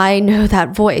minute, I know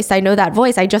that voice.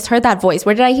 I just heard that voice.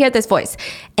 Where did I hear this voice?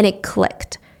 And it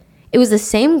clicked. It was the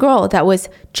same girl that was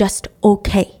just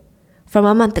okay from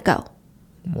a month ago.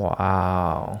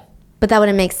 Wow. But that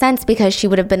wouldn't make sense because she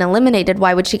would have been eliminated.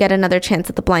 Why would she get another chance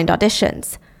at the blind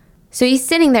auditions? So he's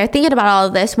sitting there thinking about all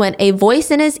of this when a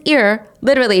voice in his ear,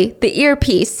 literally the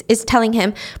earpiece, is telling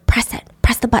him, press it,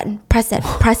 press the button, press it,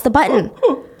 press the button.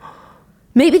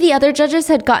 Maybe the other judges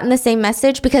had gotten the same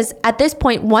message because at this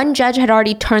point, one judge had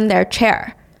already turned their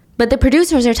chair. But the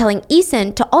producers are telling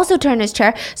Eason to also turn his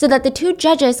chair so that the two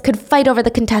judges could fight over the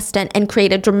contestant and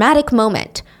create a dramatic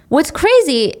moment. What's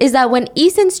crazy is that when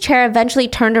Eason's chair eventually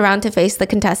turned around to face the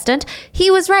contestant, he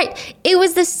was right. It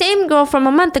was the same girl from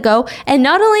a month ago, and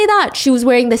not only that, she was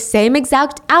wearing the same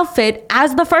exact outfit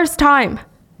as the first time.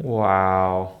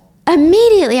 Wow.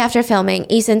 Immediately after filming,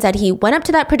 Eason said he went up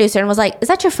to that producer and was like, is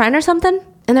that your friend or something?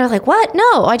 And they're like, what?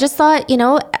 No, I just thought,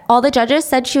 all the judges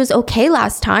said she was okay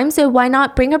last time, so why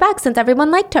not bring her back since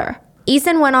everyone liked her?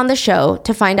 Eason went on the show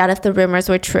to find out if the rumors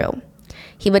were true.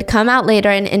 He would come out later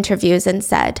in interviews and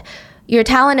said, your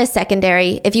talent is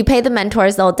secondary. If you pay the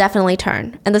mentors, they'll definitely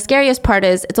turn. And the scariest part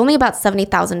is it's only about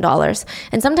 $70,000.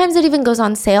 And sometimes it even goes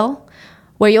on sale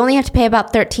where you only have to pay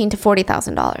about $13,000 to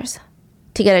 $40,000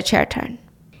 to get a chair turn.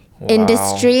 Wow.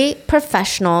 Industry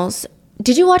professionals.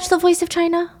 Did you watch The Voice of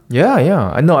China?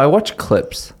 Yeah. No, I watch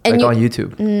clips on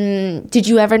YouTube. Did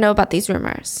you ever know about these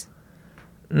rumors?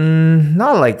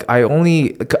 Not like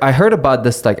I heard about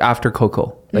this like after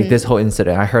Coco, like this whole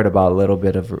incident. I heard about a little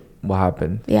bit of what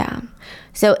happened. Yeah.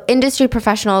 So industry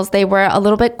professionals, they were a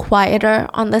little bit quieter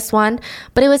on this one,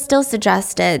 but it was still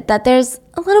suggested that there's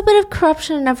a little bit of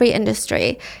corruption in every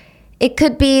industry. It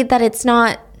could be that it's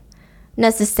not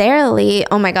necessarily,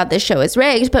 oh my God, this show is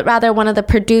rigged, but rather one of the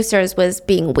producers was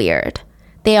being weird.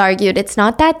 They argued it's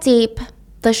not that deep.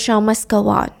 The show must go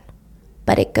on,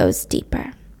 but it goes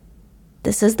deeper.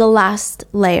 This is the last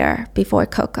layer before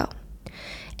Coco.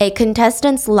 A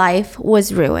contestant's life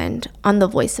was ruined on The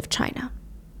Voice of China.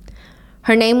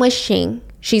 Her name was Xing.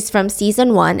 She's from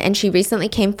season 1, and she recently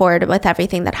came forward with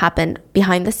everything that happened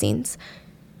behind the scenes.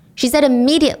 She said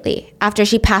immediately after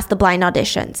she passed the blind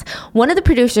auditions, one of the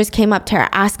producers came up to her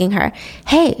asking her,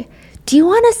 hey, do you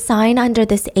want to sign under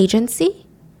this agency?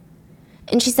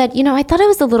 And she said, I thought it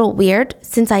was a little weird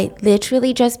since I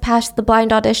literally just passed the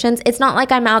blind auditions. It's not like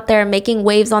I'm out there making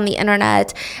waves on the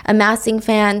internet, amassing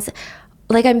fans,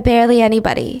 like I'm barely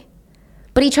anybody.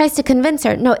 But he tries to convince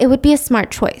her, no, it would be a smart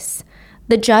choice.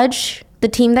 The judge, the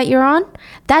team that you're on,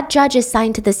 that judge is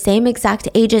signed to the same exact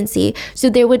agency, so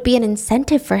there would be an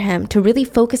incentive for him to really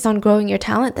focus on growing your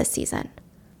talent this season.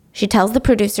 She tells the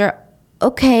producer,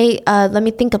 okay, let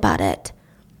me think about it.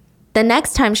 The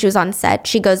next time she was on set,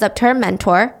 she goes up to her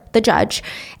mentor, the judge,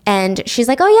 and she's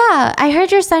like, oh yeah, I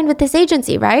heard you're signed with this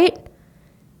agency, right?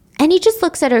 And he just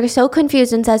looks at her so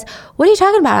confused and says, what are you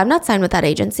talking about? I'm not signed with that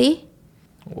agency.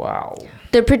 Wow.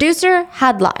 The producer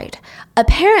had lied.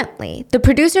 Apparently, the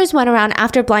producers went around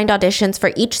after blind auditions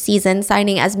for each season,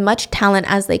 signing as much talent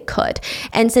as they could.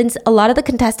 And since a lot of the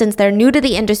contestants, they're new to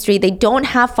the industry, they don't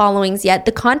have followings yet,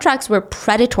 the contracts were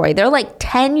predatory. They're like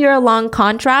 10-year-long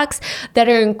contracts that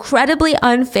are incredibly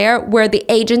unfair, where the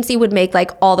agency would make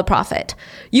like all the profit.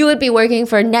 You would be working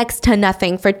for next to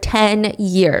nothing for 10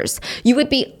 years. You would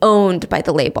be owned by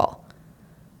the label.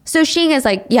 So Xing is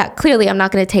like, yeah, clearly I'm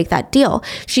not going to take that deal.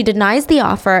 She denies the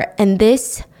offer, and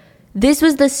this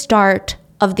was the start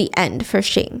of the end for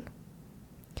Xing.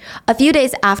 A few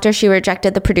days after she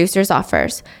rejected the producer's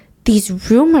offers, these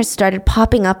rumors started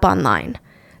popping up online.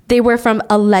 They were from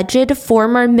alleged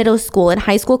former middle school and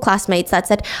high school classmates that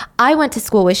said, I went to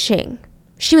school with Xing.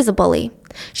 She was a bully.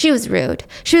 She was rude.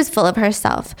 She was full of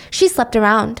herself. She slept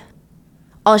around.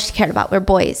 All she cared about were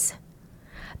boys.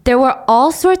 There were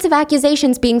all sorts of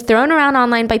accusations being thrown around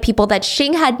online by people that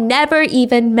Xing had never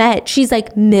even met. She's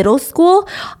like, middle school?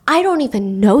 I don't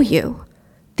even know you.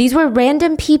 These were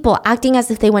random people acting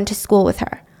as if they went to school with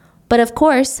her. But of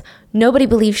course, nobody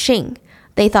believed Xing.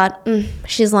 They thought,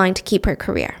 she's lying to keep her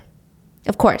career.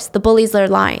 Of course, the bullies are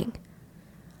lying.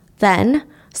 Then,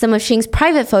 some of Xing's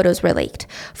private photos were leaked.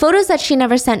 Photos that she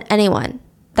never sent anyone,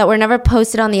 that were never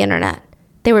posted on the internet.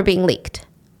 They were being leaked.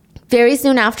 Very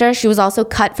soon after, she was also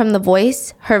cut from The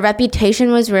Voice. Her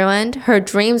reputation was ruined. Her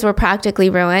dreams were practically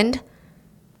ruined.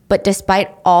 But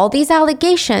despite all these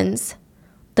allegations,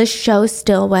 the show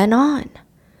still went on.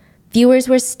 Viewers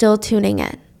were still tuning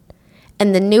in.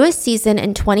 And the newest season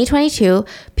in 2022,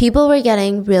 people were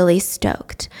getting really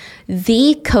stoked.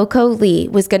 The Coco Lee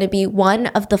was going to be one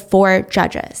of the 4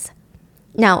 judges.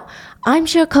 Now, I'm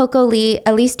sure Coco Lee,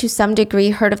 at least to some degree,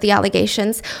 heard of the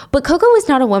allegations, but Coco was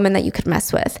not a woman that you could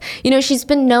mess with. You know, she's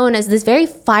been known as this very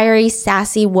fiery,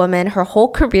 sassy woman her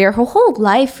whole career, her whole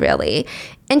life, really.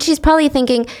 And she's probably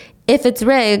thinking, if it's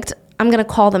rigged, I'm going to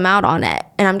call them out on it,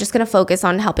 and I'm just going to focus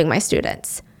on helping my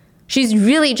students. She's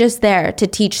really just there to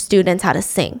teach students how to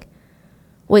sing.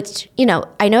 Which, you know,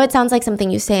 I know it sounds like something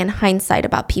you say in hindsight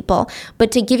about people, but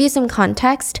to give you some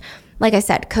context, like I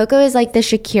said, Coco is like the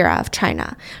Shakira of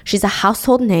China. She's a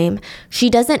household name. She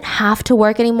doesn't have to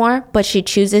work anymore, but she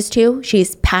chooses to.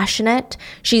 She's passionate.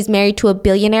 She's married to a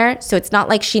billionaire, so it's not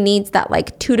like she needs that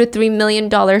like $2 to $3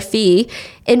 million fee.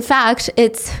 In fact,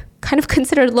 it's kind of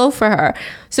considered low for her.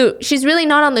 So she's really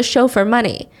not on the show for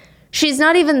money. She's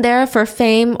not even there for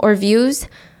fame or views.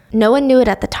 No one knew it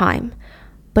at the time,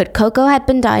 but Coco had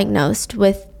been diagnosed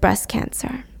with breast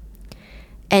cancer.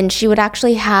 And she would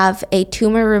actually have a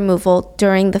tumor removal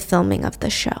during the filming of the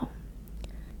show.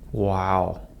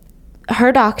 Wow.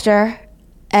 Her doctor,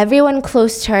 everyone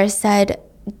close to her said,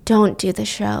 don't do the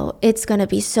show. It's going to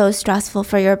be so stressful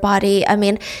for your body. I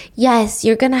mean, yes,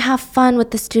 you're going to have fun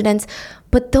with the students,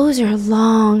 but those are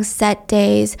long set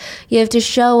days. You have to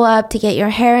show up to get your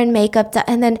hair and makeup done,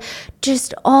 and then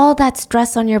just all that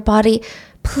stress on your body.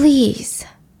 Please.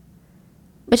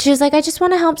 But she was like, I just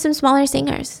want to help some smaller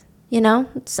singers. You know,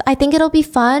 I think it'll be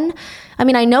fun. I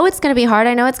mean, I know it's going to be hard.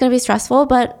 I know it's going to be stressful,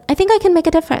 but I think I can make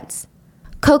a difference.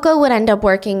 Coco would end up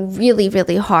working really,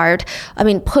 really hard. I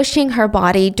mean, pushing her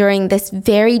body during this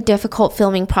very difficult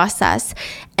filming process.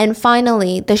 And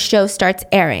finally, the show starts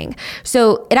airing.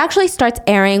 So it actually starts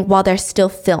airing while they're still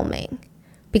filming,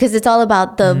 because it's all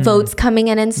about the votes coming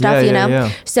in and stuff, you know?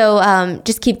 Yeah. So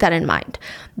just keep that in mind.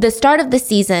 The start of the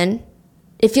season,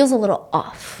 it feels a little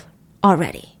off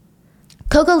already.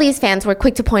 Coco Lee's fans were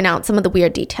quick to point out some of the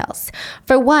weird details.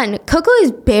 For one, Coco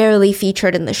is barely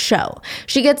featured in the show.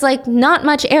 She gets like not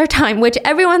much airtime, which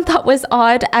everyone thought was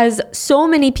odd, as so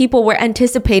many people were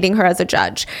anticipating her as a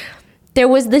judge. There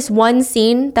was this one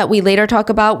scene that we later talk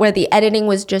about where the editing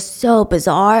was just so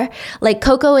bizarre. Like,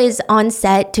 Coco is on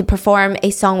set to perform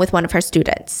a song with one of her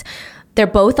students. They're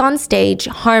both on stage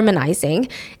harmonizing,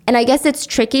 and I guess it's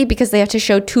tricky because they have to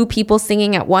show 2 people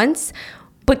singing at once.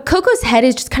 But Coco's head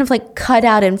is just kind of like cut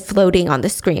out and floating on the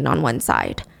screen on one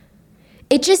side.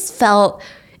 It felt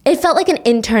like an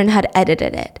intern had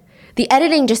edited it. The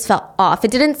editing just felt off.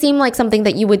 It didn't seem like something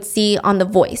that you would see on The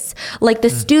Voice. Like, the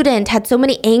student had so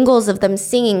many angles of them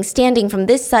singing, standing from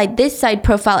this side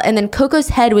profile, and then Coco's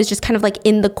head was just kind of like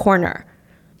in the corner.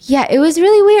 Yeah, it was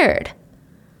really weird.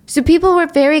 So people were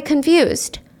very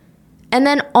confused. And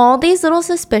then all these little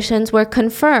suspicions were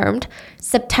confirmed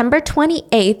September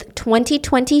 28th,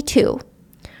 2022.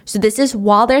 So this is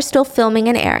while they're still filming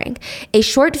and airing. A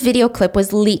short video clip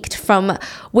was leaked from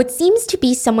what seems to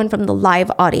be someone from the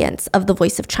live audience of The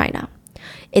Voice of China.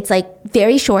 It's like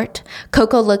very short.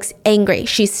 Coco looks angry.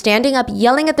 She's standing up,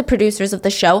 yelling at the producers of the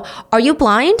show, "Are you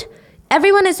blind?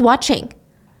 Everyone is watching.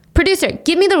 Producer,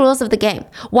 give me the rules of the game.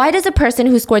 Why does a person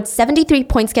who scored 73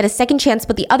 points get a second chance,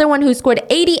 but the other one who scored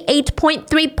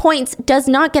 88.3 points does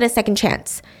not get a second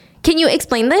chance? Can you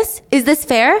explain this? Is this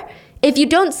fair? If you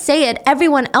don't say it,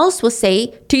 everyone else will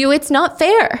say to you it's not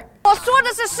fair." 我说的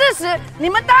是事实，你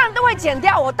们当然都会剪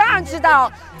掉，我当然知道，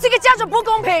这个叫做不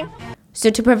公平。 So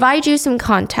to provide you some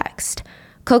context,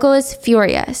 Coco is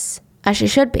furious, as she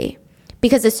should be,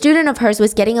 because a student of hers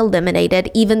was getting eliminated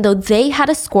even though they had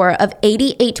a score of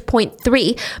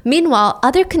 88.3. Meanwhile,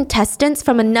 other contestants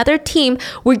from another team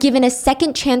were given a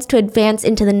second chance to advance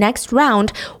into the next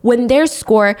round when their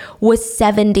score was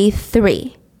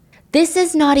 73. This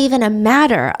is not even a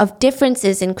matter of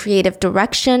differences in creative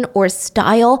direction or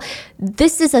style.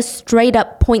 This is a straight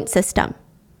up point system.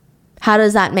 How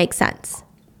does that make sense?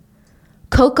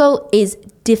 Coco is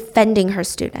defending her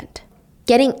student,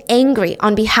 getting angry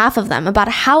on behalf of them about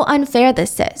how unfair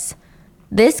this is.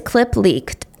 This clip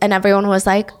leaked and everyone was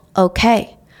like,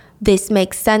 okay, this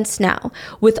makes sense now.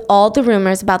 With all the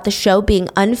rumors about the show being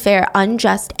unfair,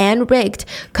 unjust, and rigged,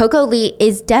 Coco Lee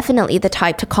is definitely the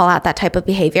type to call out that type of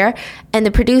behavior, and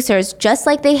the producers, just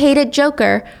like they hated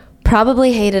Joker,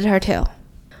 probably hated her too.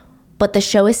 But the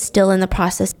show is still in the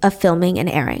process of filming and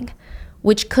airing,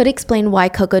 which could explain why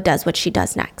Coco does what she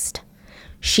does next.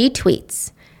 She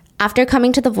tweets, "After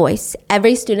coming to The Voice,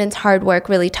 every student's hard work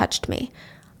really touched me.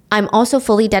 I'm also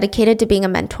fully dedicated to being a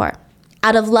mentor.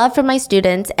 Out of love for my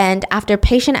students and after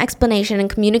patient explanation and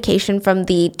communication from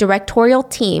the directorial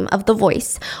team of The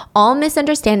Voice, all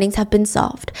misunderstandings have been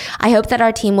solved. I hope that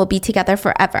our team will be together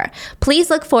forever.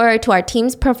 Please look forward to our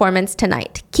team's performance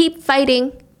tonight. Keep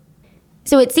fighting."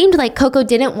 So it seemed like Coco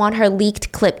didn't want her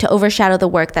leaked clip to overshadow the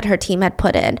work that her team had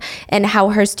put in and how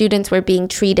her students were being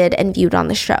treated and viewed on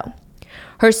the show.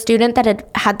 Her student that had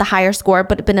had the higher score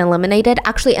but been eliminated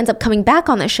actually ends up coming back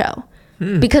on the show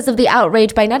because of the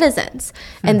outrage by netizens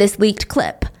and this leaked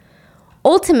clip.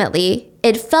 Ultimately,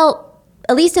 it felt,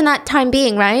 at least in that time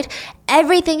being, right,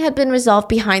 everything had been resolved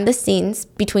behind the scenes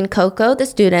between Coco, the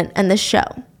student, and the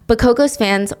show. But Coco's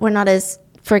fans were not as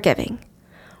forgiving.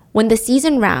 When the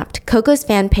season wrapped, Coco's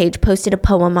fan page posted a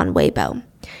poem on Weibo.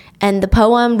 And the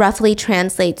poem roughly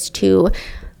translates to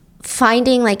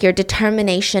finding like your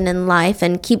determination in life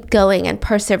and keep going and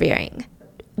persevering.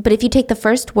 But if you take the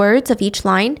first words of each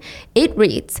line, it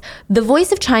reads, "The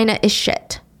Voice of China is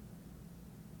shit."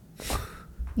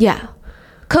 Yeah.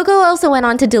 Coco also went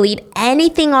on to delete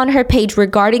anything on her page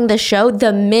regarding the show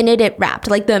the minute it wrapped,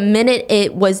 like the minute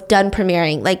it was done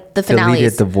premiering, like the finales.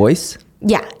 Deleted The Voice?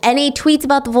 Yeah. Any tweets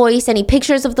about The Voice, any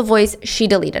pictures of The Voice, she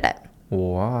deleted it.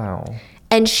 Wow.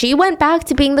 And she went back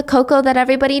to being the Coco that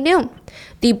everybody knew.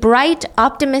 The bright,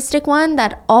 optimistic one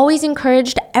that always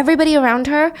encouraged everybody around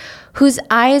her, whose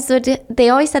eyes they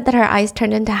always said that her eyes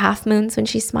turned into half moons when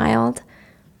she smiled.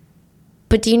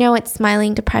 But do you know what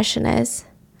smiling depression is?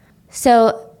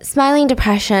 So smiling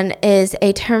depression is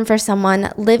a term for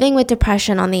someone living with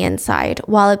depression on the inside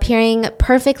while appearing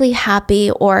perfectly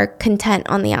happy or content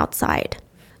on the outside.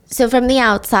 So from the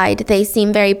outside, they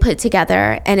seem very put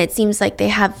together and it seems like they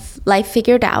have life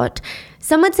figured out.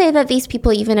 Some would say that these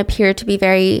people even appear to be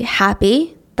very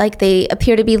happy, like they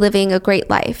appear to be living a great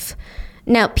life.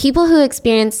 Now, people who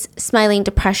experience smiling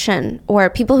depression or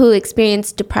people who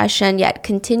experience depression yet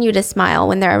continue to smile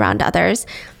when they're around others,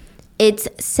 it's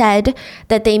said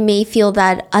that they may feel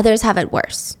that others have it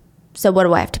worse. So what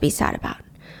do I have to be sad about?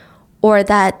 Or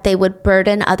that they would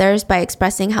burden others by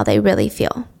expressing how they really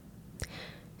feel.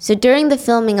 So during the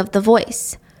filming of The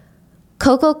Voice,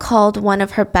 Coco called one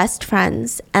of her best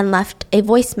friends and left a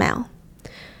voicemail.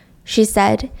 She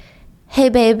said, "Hey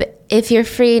babe, if you're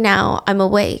free now, I'm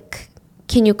awake.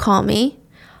 Can you call me?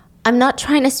 I'm not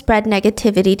trying to spread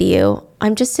negativity to you.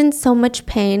 I'm just in so much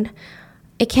pain.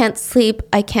 I can't sleep,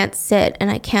 I can't sit, and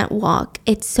I can't walk.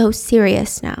 It's so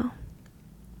serious now."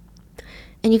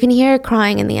 And you can hear her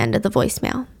crying in the end of the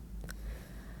voicemail.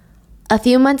 A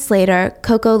few months later,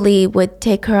 Coco Lee would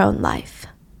take her own life.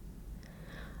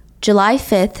 July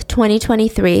 5th,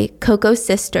 2023, Coco's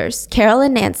sisters, Carol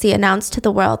and Nancy, announced to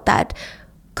the world that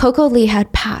Coco Lee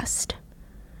had passed.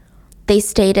 They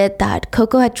stated that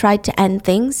Coco had tried to end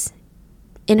things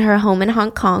in her home in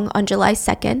Hong Kong on July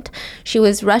 2nd. She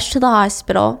was rushed to the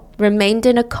hospital, remained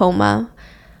in a coma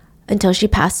until she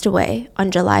passed away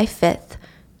on July 5th,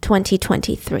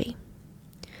 2023.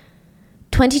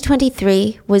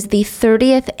 2023 was the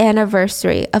 30th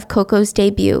anniversary of Coco's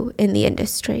debut in the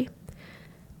industry.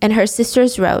 And her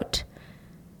sisters wrote,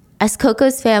 "As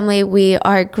Coco's family, we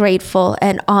are grateful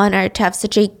and honored to have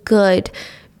such a good,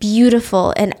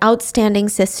 beautiful, and outstanding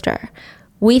sister.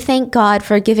 We thank God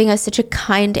for giving us such a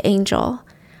kind angel.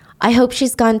 I hope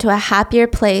she's gone to a happier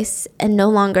place and no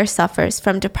longer suffers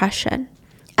from depression."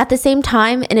 At the same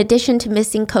time, in addition to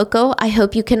missing Coco, I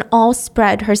hope you can all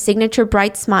spread her signature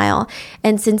bright smile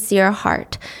and sincere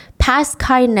heart. Pass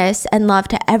kindness and love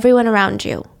to everyone around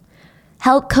you.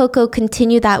 Help Coco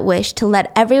continue that wish to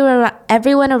let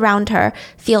everyone around her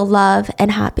feel love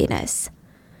and happiness.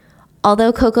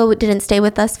 Although Coco didn't stay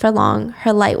with us for long,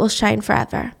 her light will shine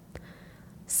forever.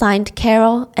 Signed,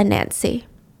 Carol and Nancy.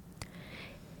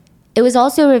 It was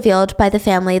also revealed by the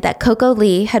family that Coco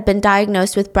Lee had been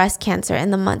diagnosed with breast cancer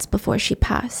in the months before she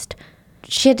passed.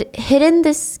 She had hidden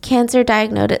this cancer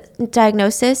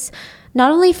diagnosis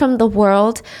not only from the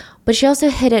world, but she also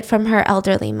hid it from her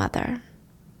elderly mother.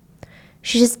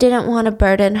 She just didn't want to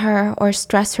burden her or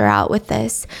stress her out with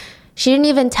this. She didn't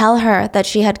even tell her that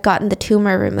she had gotten the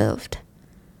tumor removed.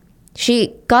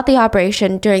 She got the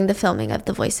operation during the filming of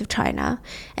The Voice of China,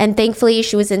 and thankfully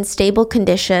she was in stable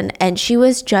condition, and she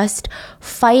was just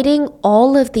fighting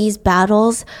all of these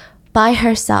battles by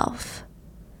herself.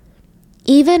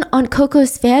 Even on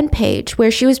Coco's fan page,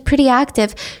 where she was pretty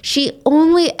active, she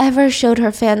only ever showed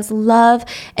her fans love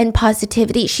and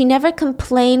positivity. She never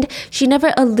complained. She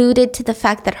never alluded to the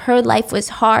fact that her life was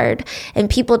hard and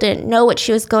people didn't know what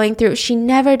she was going through. She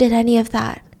never did any of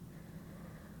that.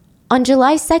 On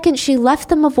July 2nd, she left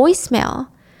them a voicemail.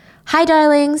 "Hi,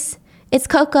 darlings. It's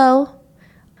Coco.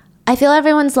 I feel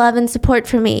everyone's love and support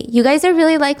for me. You guys are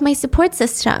really like my support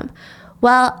system.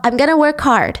 Well, I'm going to work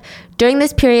hard. During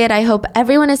this period, I hope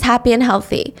everyone is happy and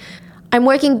healthy. I'm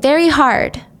working very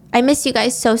hard. I miss you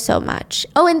guys so, so much.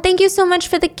 Oh, and thank you so much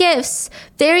for the gifts.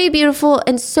 Very beautiful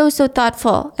and so, so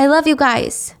thoughtful. I love you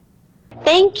guys."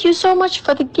 Thank you so much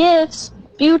for the gifts.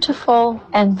 Beautiful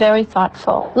and very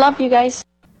thoughtful. Love you guys.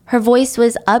 Her voice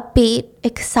was upbeat,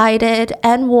 excited,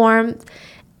 and warm.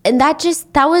 And that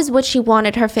was what she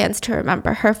wanted her fans to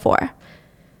remember her for.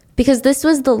 Because this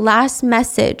was the last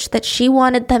message that she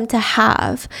wanted them to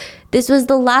have. This was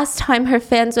the last time her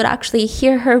fans would actually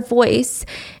hear her voice,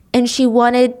 and she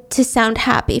wanted to sound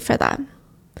happy for them.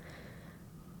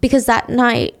 Because that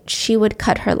night, she would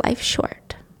cut her life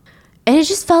short. And it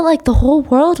just felt like the whole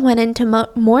world went into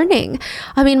mourning.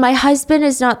 I mean, my husband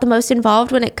is not the most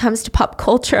involved when it comes to pop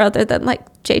culture other than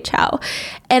like Jay Chou.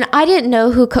 And I didn't know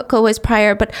who Coco was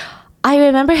prior, but I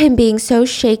remember him being so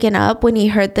shaken up when he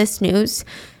heard this news.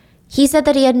 He said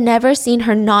that he had never seen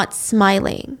her not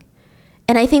smiling.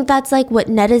 And I think that's like what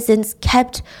netizens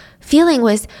kept feeling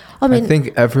was, I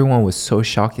think everyone was so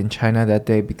shocked in China that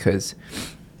day because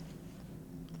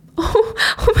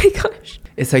oh my gosh.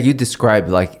 It's like you described,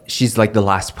 like she's like the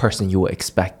last person you would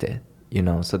expect it, you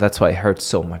know? So that's why it hurt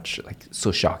so much, like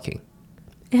so shocking.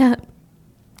 Yeah.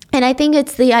 And I think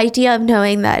it's the idea of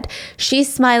knowing that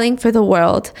she's smiling for the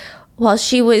world while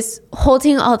she was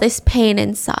holding all this pain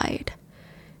inside.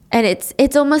 And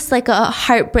it's almost like a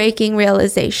heartbreaking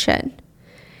realization.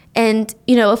 And,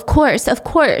 you know, of course,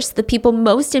 the people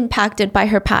most impacted by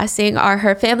her passing are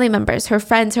her family members, her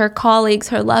friends, her colleagues,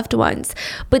 her loved ones.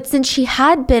 But since she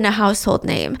had been a household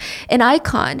name, an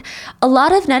icon, a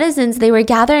lot of netizens, they were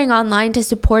gathering online to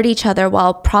support each other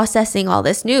while processing all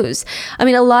this news. I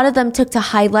mean, a lot of them took to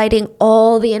highlighting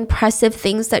all the impressive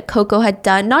things that Coco had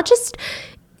done, not just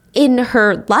in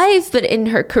her life, but in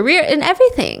her career and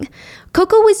everything.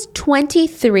 Coco was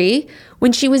 23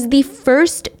 when she was the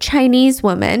first Chinese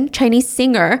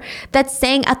singer that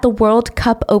sang at the World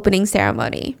Cup opening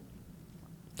ceremony.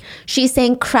 She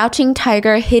sang Crouching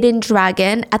Tiger, Hidden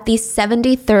Dragon at the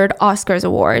 73rd Oscars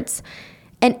Awards.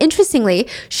 And interestingly,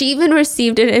 she even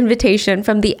received an invitation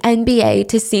from the NBA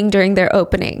to sing during their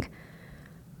opening.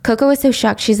 Coco was so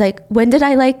shocked. She's like, when did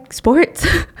I like sports?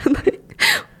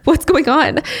 What's going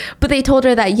on? But they told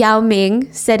her that Yao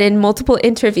Ming said in multiple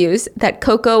interviews that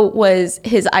Coco was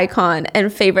his icon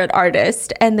and favorite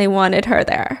artist, and they wanted her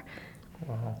there.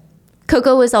 Wow.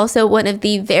 Coco was also one of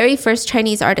the very first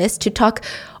Chinese artists to talk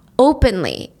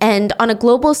openly and on a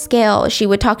global scale. She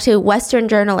would talk to Western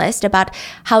journalists about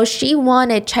how she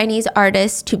wanted Chinese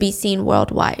artists to be seen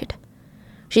worldwide.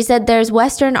 She said there's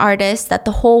Western artists that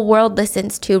the whole world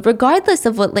listens to, regardless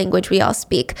of what language we all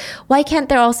speak. Why can't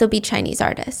there also be Chinese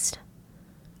artists?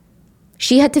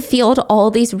 She had to field all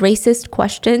these racist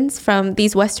questions from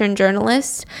these Western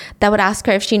journalists that would ask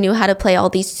her if she knew how to play all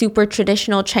these super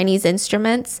traditional Chinese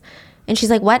instruments. And she's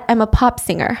like, what? I'm a pop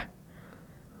singer.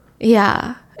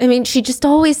 Yeah. I mean, she just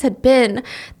always had been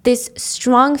this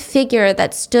strong figure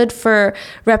that stood for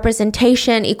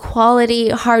representation, equality,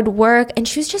 hard work, and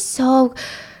she was just so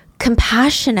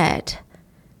compassionate.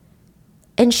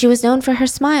 And she was known for her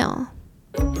smile.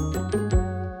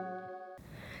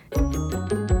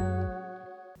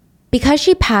 Because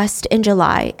she passed in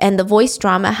July and The Voice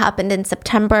drama happened in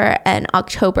September and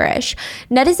October-ish,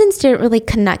 netizens didn't really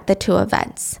connect the two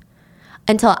events.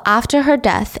 Until after her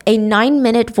death, a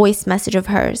 9-minute voice message of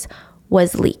hers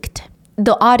was leaked.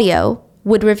 The audio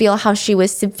would reveal how she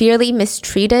was severely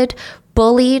mistreated,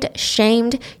 bullied,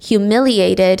 shamed,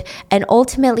 humiliated, and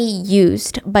ultimately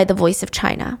used by The Voice of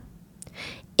China.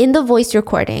 In the voice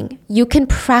recording, you can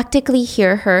practically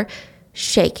hear her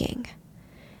shaking.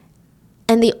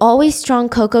 And the always strong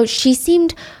Coco, she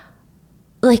seemed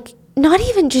like not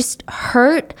even just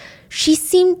hurt, she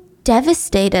seemed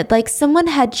devastated, like someone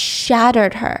had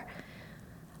shattered her.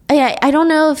 I don't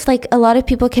know if like a lot of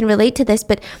people can relate to this,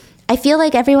 but I feel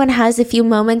like everyone has a few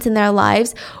moments in their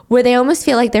lives where they almost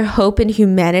feel like their hope in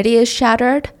humanity is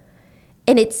shattered.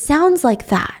 And it sounds like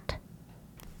that.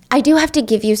 I do have to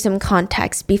give you some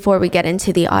context before we get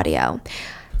into the audio.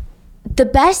 The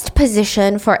best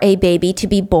position for a baby to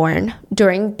be born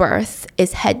during birth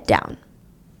is head down,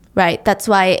 right? That's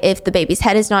why if the baby's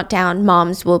head is not down,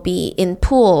 moms will be in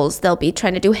pools. They'll be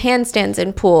trying to do handstands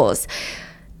in pools.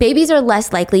 Babies are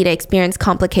less likely to experience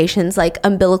complications like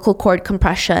umbilical cord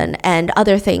compression and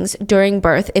other things during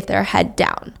birth if they're head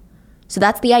down. So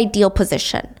that's the ideal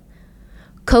position.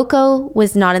 Coco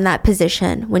was not in that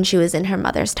position when she was in her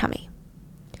mother's tummy.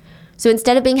 So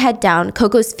instead of being head down,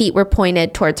 Coco's feet were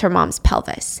pointed towards her mom's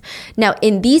pelvis. Now,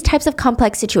 in these types of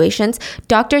complex situations,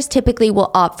 doctors typically will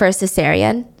opt for a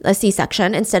cesarean, a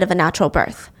C-section, instead of a natural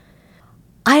birth.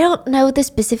 I don't know the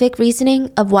specific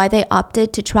reasoning of why they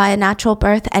opted to try a natural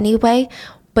birth anyway,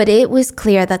 but it was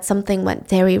clear that something went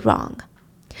very wrong.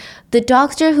 The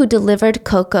doctor who delivered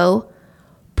Coco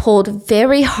pulled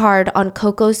very hard on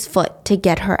Coco's foot to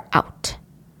get her out.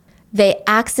 They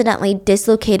accidentally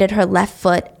dislocated her left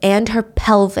foot and her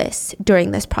pelvis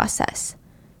during this process.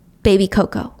 Baby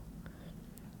Coco.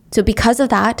 So because of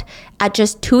that, at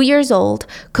just 2 years old,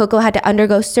 Coco had to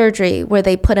undergo surgery where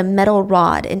they put a metal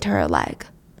rod into her leg.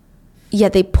 Yeah,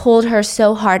 they pulled her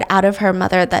so hard out of her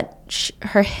mother that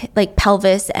her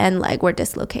pelvis and leg were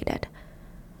dislocated.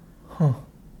 Huh.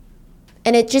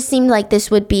 And it just seemed like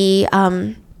this would be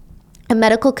a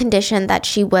medical condition that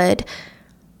she would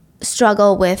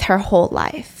struggle with her whole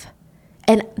life.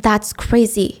 And that's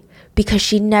crazy because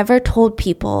she never told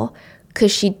people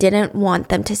because she didn't want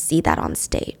them to see that on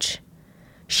stage.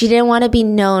 She didn't want to be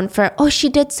known for, oh, she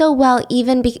did so well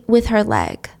even with her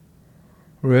leg.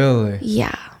 Really?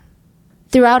 Yeah.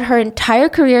 Throughout her entire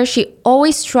career, she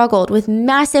always struggled with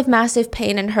massive, massive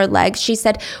pain in her legs. She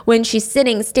said when she's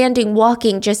sitting, standing,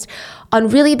 walking, just on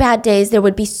really bad days, there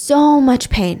would be so much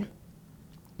pain.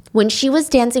 When she was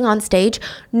dancing on stage,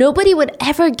 nobody would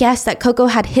ever guess that Coco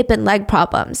had hip and leg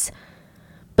problems.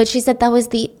 But she said that was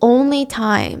the only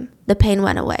time the pain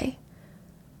went away,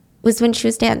 was when she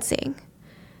was dancing.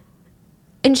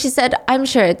 And she said, I'm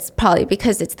sure it's probably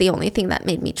because it's the only thing that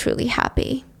made me truly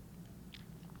happy.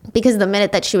 Because the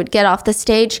minute that she would get off the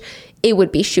stage, it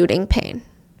would be shooting pain.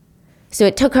 So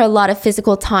it took her a lot of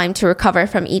physical time to recover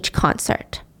from each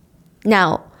concert.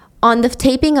 Now, on the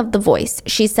taping of The Voice,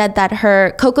 she said that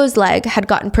her Coco's leg had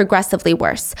gotten progressively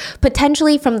worse,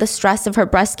 potentially from the stress of her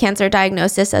breast cancer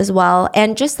diagnosis as well,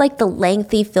 and just like the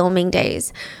lengthy filming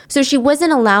days. So she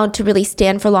wasn't allowed to really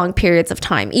stand for long periods of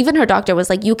time. Even her doctor was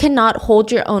like, you cannot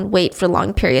hold your own weight for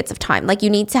long periods of time. Like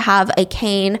you need to have a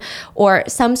cane or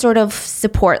some sort of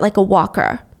support, like a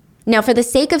walker. Now, for the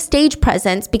sake of stage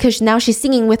presence, because now she's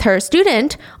singing with her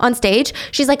student on stage,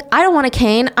 she's like, I don't want a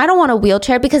cane, I don't want a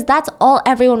wheelchair, because that's all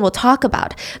everyone will talk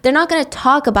about. They're not going to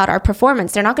talk about our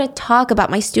performance. They're not going to talk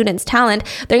about my student's talent.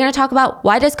 They're going to talk about,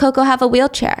 why does Coco have a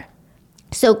wheelchair?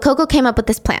 So Coco came up with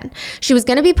this plan. She was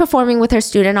going to be performing with her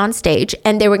student on stage,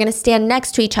 and they were going to stand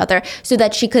next to each other so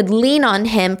that she could lean on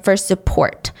him for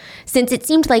support. Since it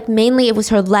seemed like mainly it was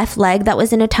her left leg that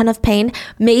was in a ton of pain,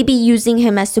 maybe using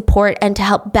him as support and to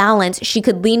help balance, she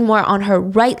could lean more on her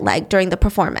right leg during the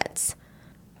performance,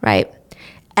 right?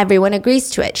 Everyone agrees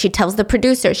to it. She tells the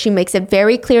producer, she makes it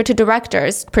very clear to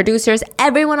directors, producers,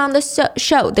 everyone on the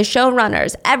show, the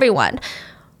showrunners, everyone.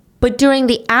 But during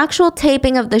the actual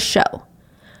taping of the show,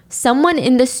 someone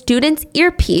in the student's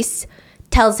earpiece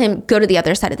tells him, go to the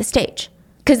other side of the stage.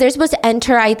 Because they're supposed to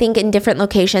enter, I think, in different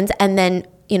locations and then,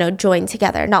 join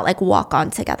together, not like walk on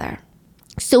together.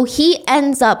 So he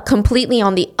ends up completely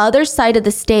on the other side of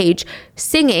the stage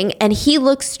singing, and he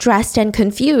looks stressed and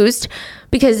confused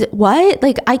because what?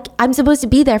 Like, I'm supposed to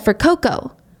be there for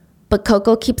Coco. But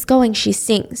Coco keeps going. She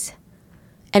sings.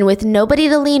 And with nobody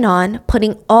to lean on,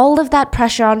 putting all of that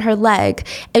pressure on her leg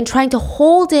and trying to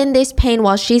hold in this pain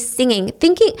while she's singing,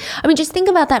 just think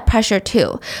about that pressure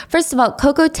too. First of all,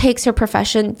 Coco takes her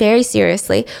profession very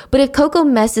seriously, but if Coco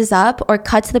messes up or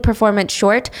cuts the performance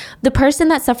short, the person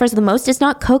that suffers the most is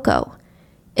not Coco.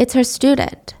 It's her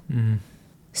student. Mm.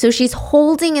 So she's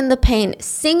holding in the pain,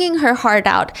 singing her heart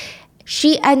out.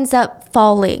 She ends up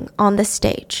falling on the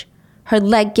stage. Her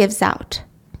leg gives out.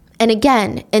 And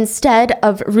again, instead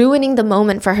of ruining the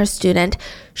moment for her student,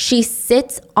 she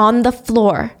sits on the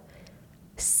floor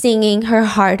singing her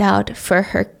heart out for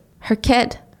her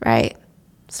kid, right?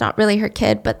 It's not really her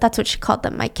kid, but that's what she called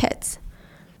them, my kids.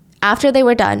 After they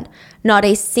were done, not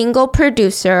a single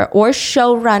producer or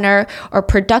showrunner or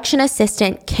production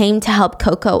assistant came to help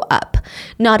Coco up.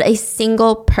 Not a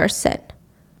single person.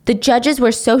 The judges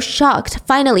were so shocked.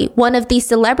 Finally, one of these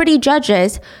celebrity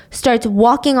judges starts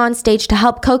walking on stage to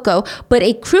help Coco, but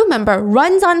a crew member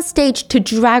runs on stage to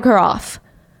drag her off.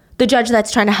 The judge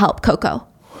that's trying to help Coco.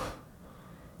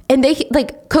 And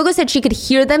Coco said she could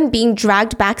hear them being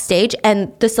dragged backstage,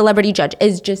 and the celebrity judge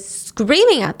is just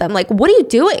screaming at them, like, what are you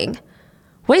doing?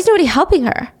 Why is nobody helping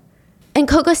her? And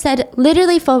Coco said,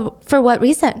 literally for what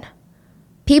reason?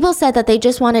 People said that they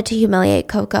just wanted to humiliate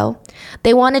Coco.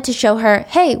 They wanted to show her,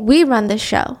 hey, we run this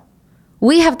show.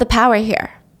 We have the power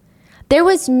here. There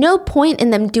was no point in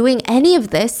them doing any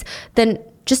of this than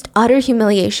just utter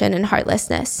humiliation and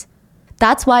heartlessness.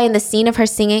 That's why in the scene of her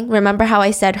singing, remember how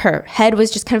I said her head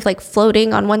was just kind of like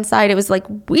floating on one side? It was like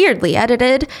weirdly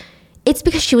edited. It's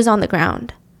because she was on the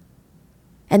ground.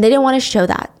 And they didn't want to show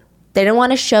that. They didn't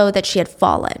want to show that she had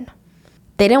fallen.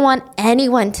 They didn't want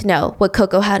anyone to know what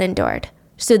Coco had endured.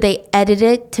 So they edited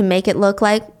it to make it look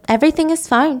like everything is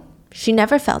fine. She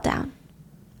never fell down.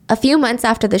 A few months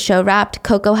after the show wrapped,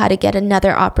 Coco had to get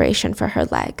another operation for her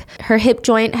leg. Her hip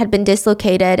joint had been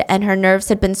dislocated and her nerves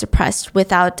had been suppressed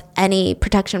without any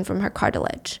protection from her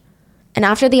cartilage. And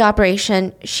after the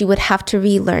operation, she would have to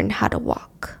relearn how to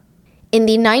walk. In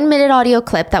the 9-minute audio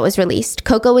clip that was released,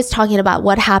 Coco was talking about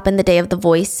what happened the day of The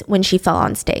Voice when she fell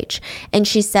on stage. And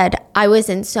she said, I was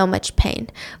in so much pain.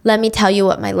 Let me tell you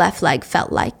what my left leg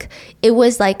felt like. It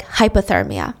was like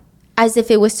hypothermia, as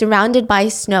if it was surrounded by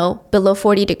snow below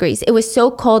 40 degrees. It was so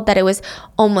cold that it was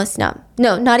almost numb.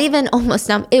 No, not even almost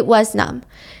numb. It was numb.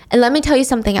 And let me tell you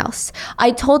something else.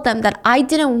 I told them that I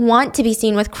didn't want to be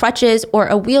seen with crutches or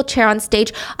a wheelchair on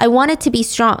stage. I wanted to be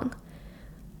strong.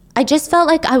 I just felt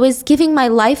like I was giving my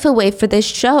life away for this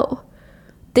show.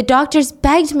 The doctors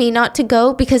begged me not to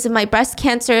go because of my breast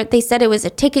cancer. They said it was a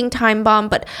ticking time bomb,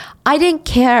 but I didn't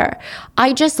care.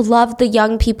 I just loved the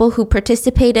young people who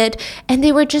participated, and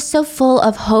they were just so full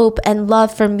of hope and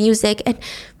love for music. And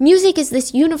music is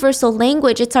this universal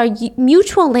language. It's our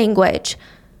mutual language.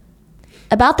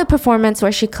 About the performance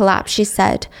where she collapsed, she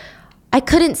said, I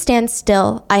couldn't stand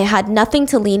still. I had nothing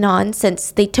to lean on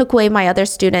since they took away my other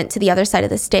student to the other side of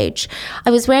the stage.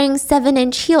 I was wearing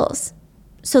 7-inch heels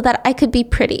so that I could be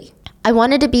pretty. I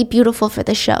wanted to be beautiful for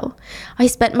the show. I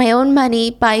spent my own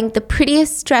money buying the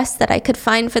prettiest dress that I could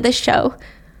find for the show,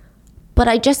 but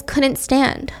I just couldn't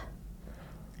stand.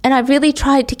 And I really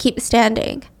tried to keep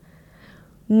standing.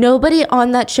 Nobody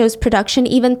on that show's production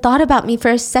even thought about me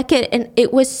for a second, and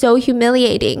it was so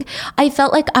humiliating. I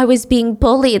felt like I was being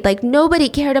bullied, like nobody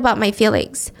cared about my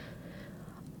feelings.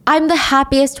 I'm the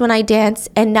happiest when I dance,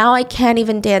 and now I can't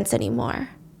even dance anymore.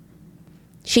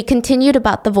 She continued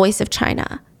about The Voice of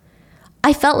China.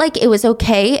 I felt like it was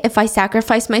okay if I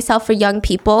sacrificed myself for young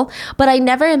people, but I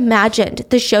never imagined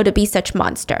the show to be such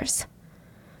monsters.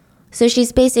 So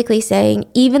she's basically saying,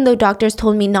 even though doctors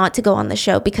told me not to go on the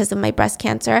show because of my breast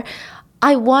cancer,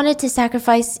 I wanted to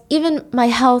sacrifice even my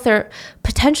health or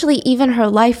potentially even her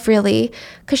life, really,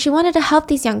 because she wanted to help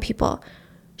these young people.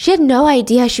 She had no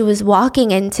idea she was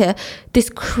walking into this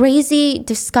crazy,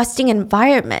 disgusting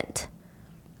environment.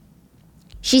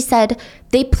 She said,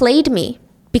 they played me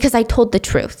because I told the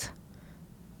truth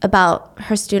about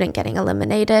her student getting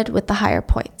eliminated with the higher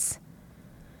points.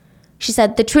 She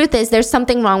said, the truth is there's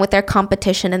something wrong with their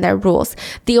competition and their rules.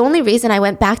 The only reason I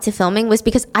went back to filming was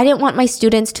because I didn't want my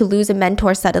students to lose a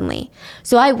mentor suddenly.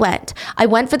 So I went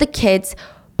for the kids,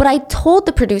 but I told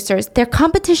the producers their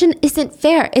competition isn't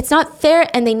fair. It's not fair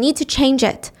and they need to change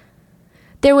it.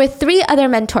 There were 3 other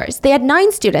mentors. They had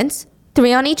 9 students,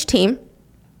 3 on each team.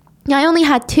 I only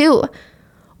had 2.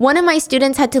 One of my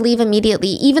students had to leave immediately,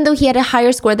 even though he had a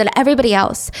higher score than everybody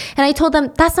else. And I told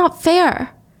them, that's not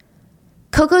fair.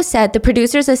 Coco said the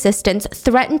producer's assistants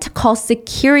threatened to call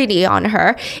security on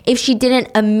her if she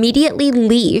didn't immediately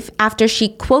leave after she,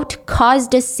 quote,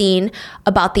 caused a scene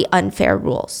about the unfair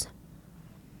rules.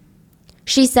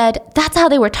 She said, that's how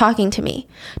they were talking to me.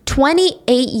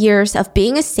 28 years of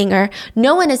being a singer,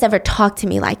 no one has ever talked to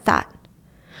me like that.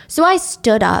 So I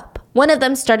stood up. One of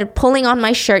them started pulling on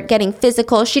my shirt, getting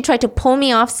physical. She tried to pull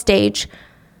me off stage,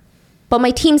 but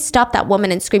my team stopped that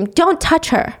woman and screamed, don't touch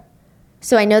her.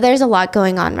 So I know there's a lot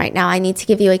going on right now. I need to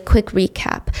give you a quick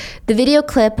recap. The video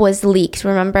clip was leaked,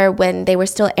 remember, when they were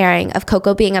still airing, of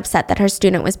Coco being upset that her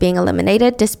student was being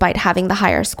eliminated despite having the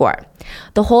higher score.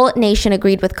 The whole nation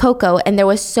agreed with Coco, and there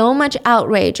was so much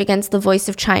outrage against The Voice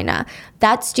of China.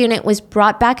 That student was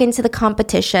brought back into the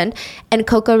competition, and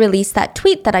Coco released that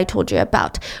tweet that I told you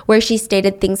about, where she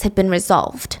stated things had been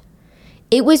resolved.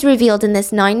 It was revealed in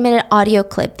this 9-minute audio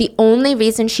clip. The only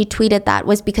reason she tweeted that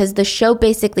was because the show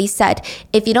basically said,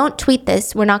 if you don't tweet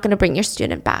this, we're not going to bring your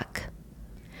student back.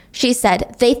 She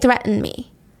said, they threatened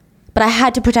me, but I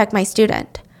had to protect my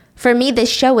student. For me, this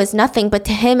show was nothing, but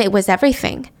to him, it was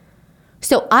everything.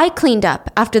 So I cleaned up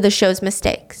after the show's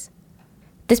mistakes.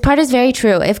 This part is very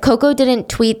true. If Coco didn't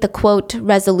tweet the quote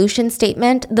resolution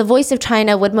statement, the Voice of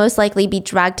China would most likely be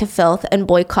dragged to filth and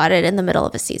boycotted in the middle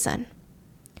of a season.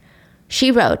 She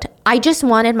wrote, "I just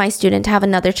wanted my student to have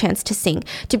another chance to sing,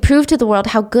 to prove to the world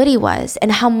how good he was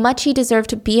and how much he deserved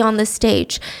to be on the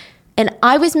stage. And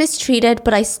I was mistreated,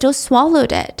 but I still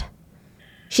swallowed it."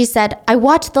 She said, "I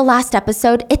watched the last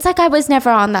episode. It's like I was never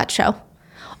on that show.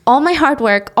 All my hard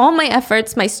work, all my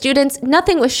efforts, my students,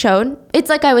 nothing was shown. It's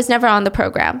like I was never on the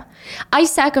program. I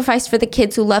sacrificed for the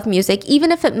kids who love music,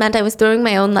 even if it meant I was throwing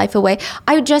my own life away.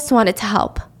 I just wanted to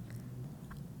help."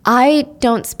 I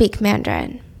don't speak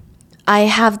Mandarin. I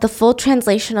have the full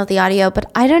translation of the audio,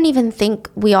 but I don't even think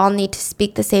we all need to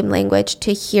speak the same language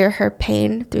to hear her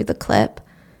pain through the clip.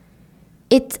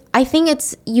 I think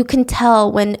you can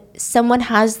tell when someone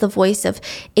has the voice of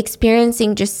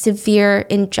experiencing just severe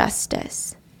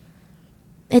injustice.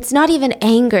 It's not even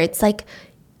anger, it's like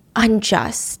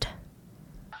unjust.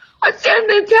 我现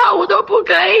在跳舞都不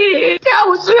可以，跳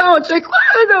舞是让我最快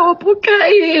乐的，我不可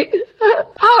以。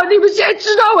好，你们现在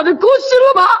知道我的故事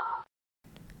了吗？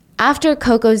 After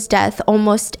Coco's death,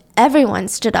 almost everyone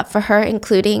stood up for her,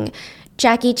 including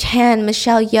Jackie Chan,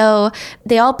 Michelle Yeoh.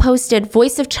 They all posted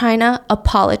Voice of China,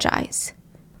 apologize.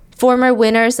 Former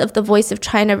winners of the Voice of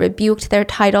China rebuked their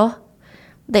title.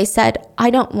 They said, "I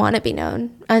don't want to be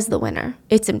known as the winner.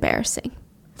 It's embarrassing."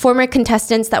 Former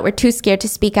contestants that were too scared to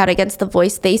speak out against the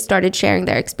Voice, they started sharing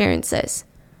their experiences.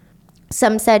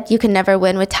 Some said you can never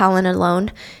win with talent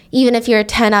alone. Even if you're a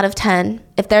 10 out of 10,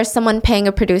 if there's someone paying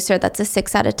a producer that's a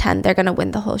 6 out of 10, they're going to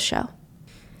win the whole show.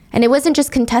 And it wasn't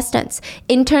just contestants.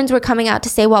 Interns were coming out to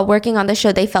say while working on the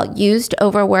show they felt used,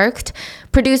 overworked.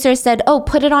 Producers said, "Oh,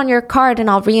 put it on your card and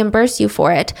I'll reimburse you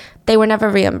for it." They were never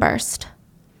reimbursed.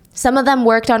 Some of them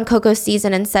worked on Coco's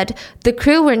season and said the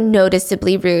crew were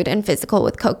noticeably rude and physical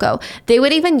with Coco. They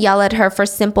would even yell at her for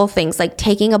simple things like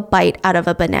taking a bite out of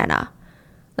a banana.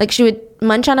 Like she would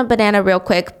munch on a banana real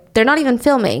quick. They're not even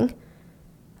filming.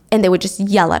 And they would just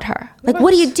yell at her. Like,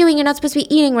 what are you doing? You're not supposed to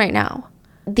be eating right now.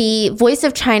 The Voice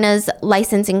of China's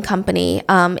licensing company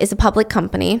is a public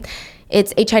company.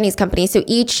 It's a Chinese company. So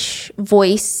each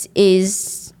voice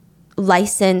is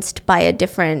licensed by a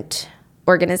different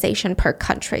organization per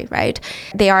country, right?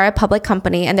 They are a public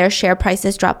company and their share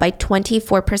prices dropped by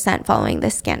 24% following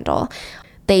this scandal.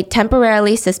 They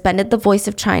temporarily suspended the Voice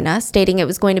of China, stating it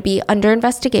was going to be under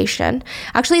investigation.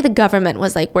 Actually, the government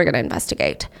was like, we're going to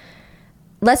investigate.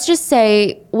 Let's just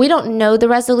say we don't know the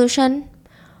resolution,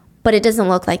 but it doesn't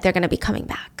look like they're going to be coming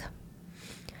back.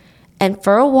 And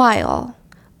for a while,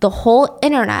 the whole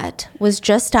internet was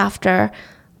just after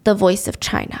the Voice of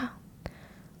China.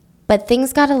 But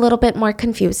things got a little bit more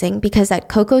confusing because at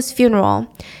Coco's funeral,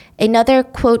 another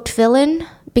quote villain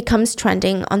becomes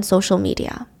trending on social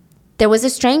media. There was a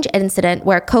strange incident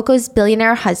where Coco's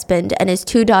billionaire husband and his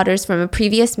 2 daughters from a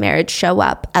previous marriage show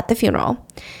up at the funeral.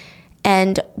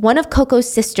 And one of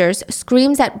Coco's sisters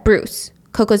screams at Bruce,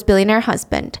 Coco's billionaire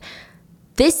husband,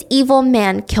 "This evil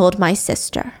man killed my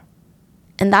sister."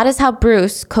 And that is how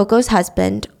Bruce, Coco's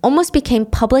husband, almost became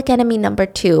public enemy number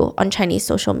 2 on Chinese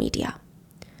social media.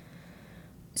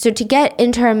 So to get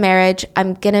into her marriage,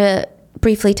 I'm going to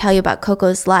briefly tell you about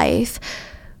Coco's life.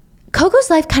 Coco's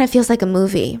life kind of feels like a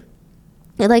movie.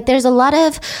 Like there's a lot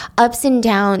of ups and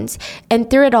downs, and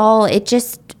through it all,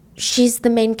 she's the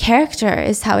main character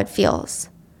is how it feels.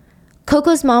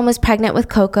 Coco's mom was pregnant with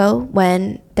Coco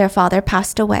when their father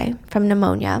passed away from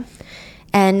pneumonia.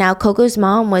 And now Coco's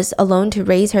mom was alone to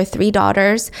raise her 3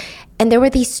 daughters. And there were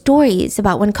these stories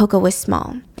about when Coco was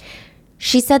small.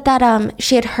 She said that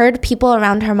she had heard people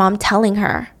around her mom telling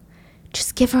her,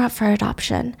 just give her up for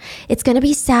adoption. It's going to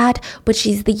be sad, but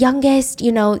she's the youngest,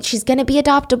 she's going to be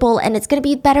adoptable and it's going to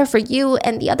be better for you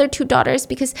and the other 2 daughters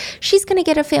because she's going to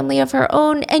get a family of her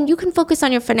own and you can focus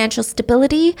on your financial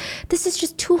stability. This is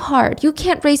just too hard. You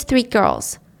can't raise 3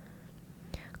 girls.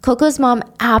 Coco's mom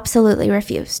absolutely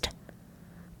refused.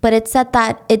 But it said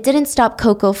that it didn't stop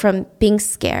Coco from being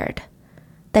scared,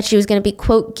 that she was going to be,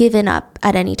 quote, given up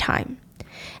at any time.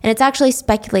 And it's actually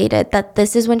speculated that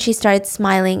this is when she started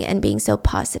smiling and being so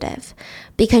positive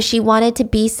because she wanted to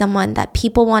be someone that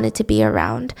people wanted to be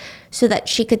around so that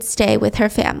she could stay with her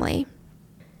family.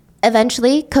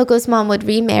 Eventually, Coco's mom would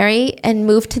remarry and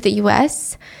move to the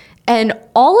US. And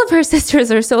all of her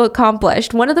sisters are so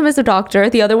accomplished. One of them is a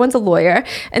doctor, the other one's a lawyer.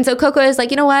 And so Coco is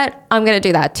like, you know what? I'm going to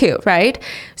do that too, right?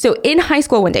 So in high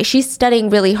school one day, she's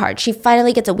studying really hard. She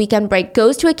finally gets a weekend break,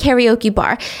 goes to a karaoke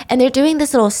bar, and they're doing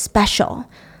this little special.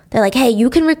 They're like, hey, you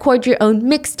can record your own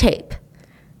mixtape.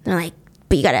 They're like,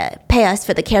 but you gotta pay us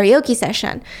for the karaoke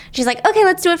session. She's like, okay,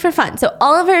 let's do it for fun. So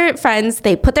all of her friends,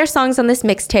 they put their songs on this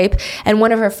mixtape, and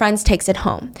one of her friends takes it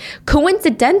home.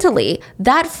 Coincidentally,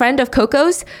 that friend of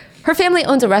Coco's, her family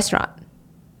owns a restaurant.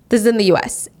 This is in the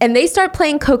US. And they start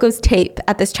playing Coco's tape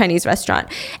at this Chinese restaurant.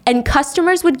 And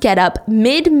customers would get up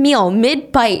mid-meal,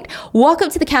 mid-bite, walk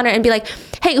up to the counter and be like,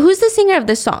 hey, who's the singer of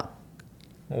this song?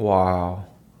 Wow.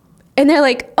 And they're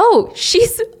like, oh,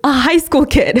 she's a high school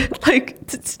kid. Like,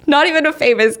 it's not even a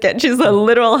famous kid. She's a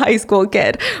literal high school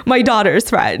kid. My daughter's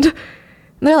friend. And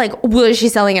they're like, well, is she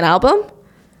selling an album?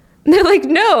 And they're like,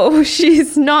 no,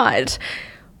 she's not.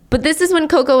 But this is when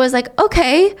Coco was like,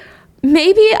 okay,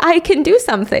 maybe I can do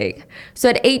something. So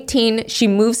at 18, she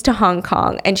moves to Hong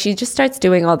Kong and she just starts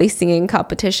doing all these singing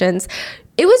competitions.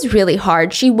 It was really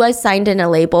hard. She was signed in a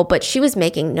label, but she was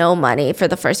making no money for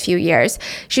the first few years.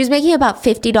 She was making about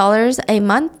 $50 a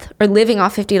month, or living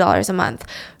off $50 a month.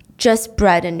 Just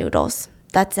bread and noodles.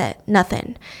 That's it.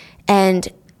 Nothing. And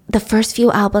the first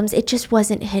few albums, it just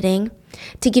wasn't hitting.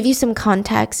 To give you some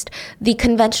context, the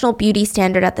conventional beauty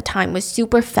standard at the time was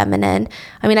super feminine.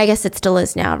 I mean, I guess it still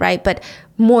is now, right? But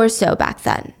more so back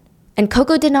then. And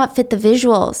Coco did not fit the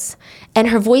visuals. And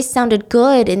her voice sounded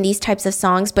good in these types of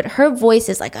songs, but her voice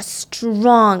is like a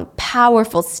strong,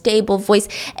 powerful, stable voice.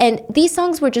 And these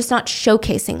songs were just not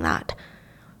showcasing that.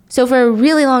 So for a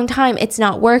really long time, it's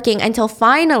not working until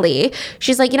finally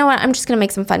she's like, you know what? I'm just going to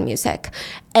make some fun music.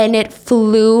 And it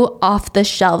flew off the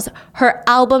shelves. Her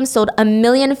album sold 1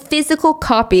 million physical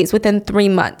copies within 3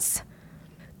 months.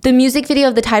 The music video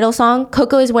of the title song,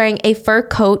 Coco is wearing a fur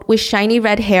coat with shiny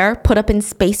red hair put up in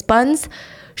space buns.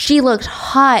 She looked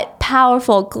hot,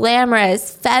 powerful,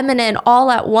 glamorous, feminine all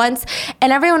at once.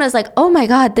 And everyone was like, oh my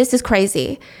God, this is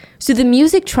crazy. So the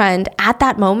music trend at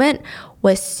that moment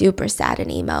was super sad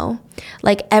and emo.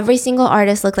 Like every single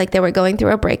artist looked like they were going through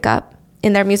a breakup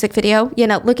in their music video, you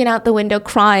know, looking out the window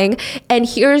crying. And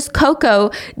here's Coco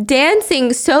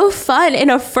dancing so fun in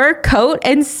a fur coat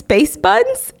and space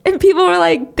buns. And people were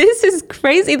like, this is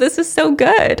crazy. This is so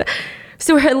good.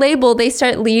 So her label, they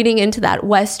start leaning into that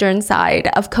Western side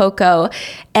of Coco.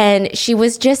 And she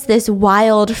was just this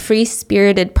wild,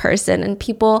 free-spirited person. And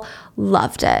people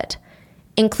loved it,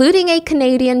 including a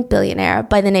Canadian billionaire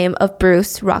by the name of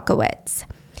Bruce Rockowitz.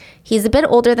 He's a bit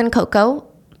older than Coco.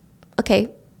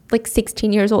 Okay, like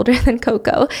 16 years older than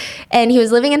Coco. And he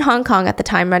was living in Hong Kong at the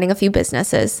time, running a few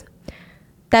businesses.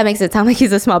 That makes it sound like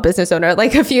he's a small business owner,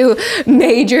 like a few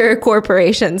major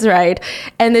corporations, right?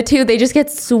 And the two, they just get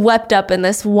swept up in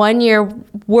this 1-year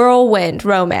whirlwind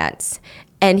romance.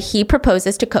 And he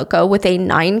proposes to Coco with a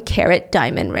 9-carat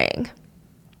diamond ring.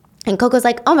 And Coco's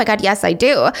like, oh my God, yes, I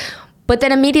do. But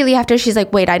then immediately after, she's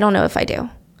like, wait, I don't know if I do.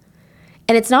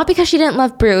 And it's not because she didn't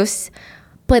love Bruce,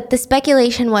 but the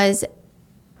speculation was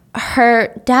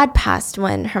her dad passed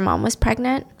when her mom was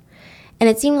pregnant. And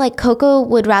it seemed like Coco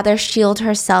would rather shield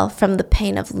herself from the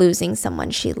pain of losing someone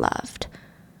she loved.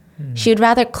 She would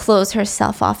rather close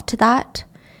herself off to that.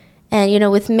 And, you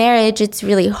know, with marriage, it's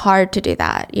really hard to do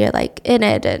that. You're like in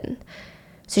it. And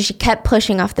so she kept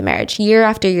pushing off the marriage year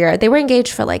after year. They were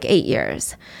engaged for like 8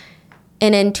 years.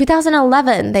 And in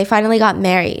 2011, they finally got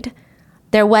married.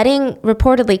 Their wedding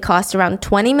reportedly cost around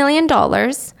 $20 million.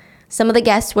 Some of the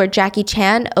guests were Jackie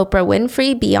Chan, Oprah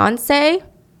Winfrey, Beyonce,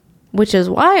 which is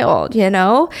wild, you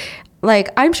know? Like,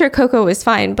 I'm sure Coco was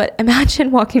fine, but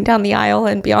imagine walking down the aisle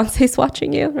and Beyonce's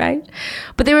watching you, right?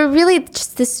 But they were really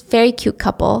just this very cute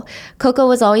couple. Coco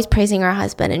was always praising her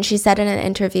husband, and she said in an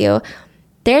interview,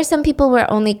 there are some people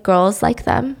where only girls like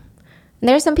them, and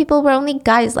there are some people where only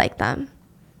guys like them.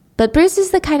 But Bruce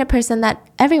is the kind of person that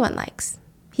everyone likes.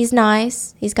 He's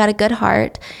nice, he's got a good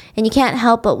heart, and you can't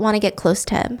help but want to get close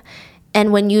to him.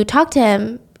 And when you talk to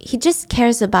him, he just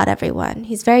cares about everyone.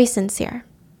 He's very sincere.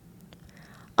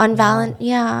 On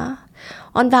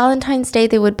Valentine's Day,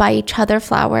 they would buy each other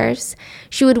flowers.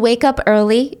 She would wake up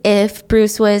early if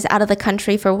Bruce was out of the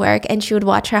country for work, and she would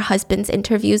watch her husband's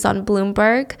interviews on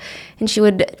Bloomberg, and she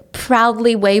would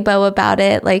proudly Weibo about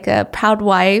it like a proud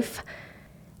wife.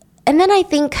 And then I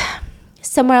think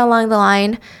somewhere along the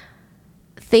line,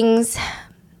 things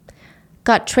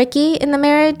got tricky in the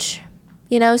marriage.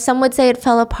 You know, some would say it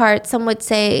fell apart. Some would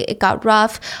say it got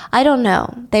rough. I don't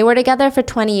know. They were together for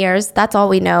 20 years. That's all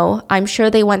we know. I'm sure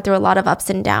they went through a lot of ups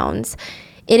and downs.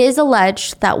 It is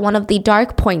alleged that one of the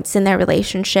dark points in their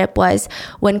relationship was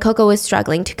when Coco was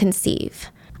struggling to conceive.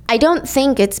 I don't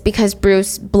think it's because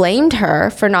Bruce blamed her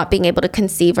for not being able to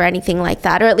conceive or anything like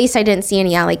that, or at least I didn't see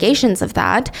any allegations of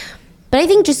that. But I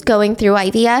think just going through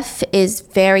IVF is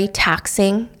very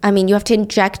taxing. I mean, you have to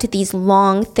inject these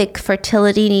long, thick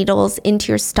fertility needles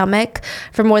into your stomach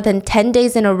for more than 10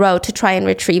 days in a row to try and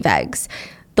retrieve eggs.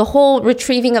 The whole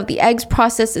retrieving of the eggs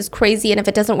process is crazy, and if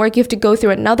it doesn't work, you have to go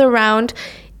through another round.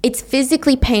 It's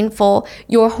physically painful.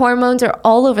 Your hormones are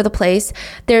all over the place.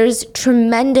 There's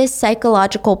tremendous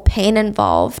psychological pain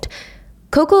involved.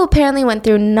 Coco apparently went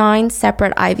through 9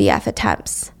 separate IVF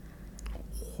attempts.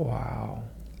 Wow.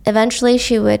 Eventually,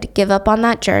 she would give up on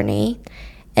that journey.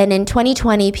 And in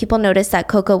 2020, people noticed that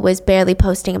Coco was barely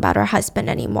posting about her husband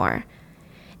anymore.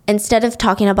 Instead of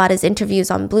talking about his interviews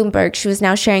on Bloomberg, she was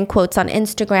now sharing quotes on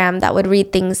Instagram that would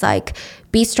read things like,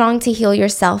 "Be strong to heal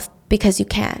yourself because you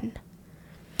can.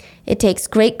 It takes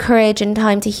great courage and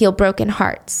time to heal broken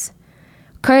hearts.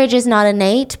 Courage is not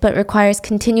innate, but requires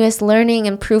continuous learning,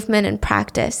 improvement, and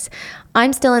practice.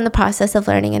 I'm still in the process of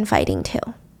learning and fighting too."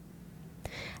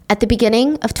 At the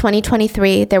beginning of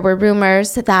 2023, there were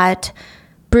rumors that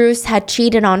Bruce had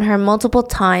cheated on her multiple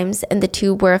times and the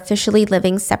two were officially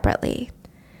living separately.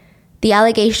 The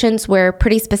allegations were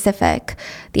pretty specific.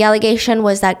 The allegation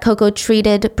was that Coco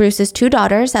treated Bruce's 2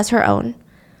 daughters as her own,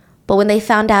 but when they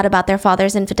found out about their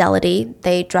father's infidelity,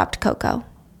 they dropped Coco.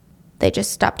 They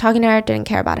just stopped talking to her, didn't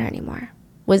care about her anymore,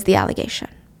 was the allegation.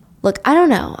 Look, I don't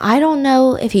know. I don't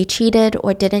know if he cheated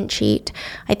or didn't cheat.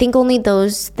 I think only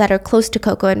those that are close to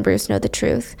Coco and Bruce know the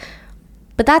truth.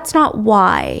 But that's not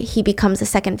why he becomes a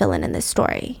second villain in this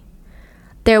story.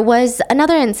 There was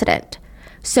another incident.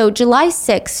 So July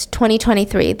 6,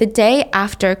 2023, the day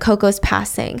after Coco's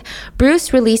passing,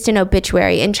 Bruce released an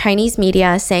obituary in Chinese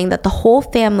media saying that the whole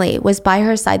family was by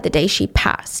her side the day she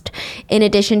passed. In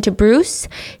addition to Bruce,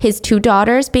 his 2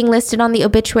 daughters being listed on the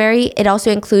obituary, it also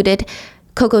included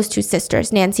Coco's 2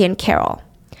 sisters, Nancy and Carol.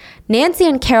 Nancy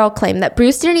and Carol claimed that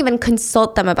Bruce didn't even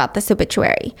consult them about this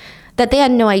obituary, that they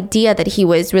had no idea that he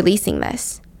was releasing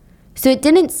this. So it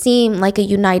didn't seem like a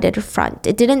united front.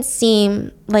 It didn't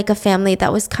seem like a family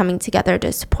that was coming together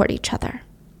to support each other.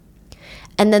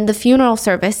 And then the funeral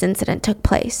service incident took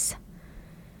place.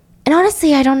 And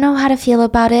honestly, I don't know how to feel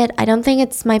about it. I don't think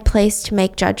it's my place to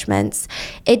make judgments.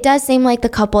 It does seem like the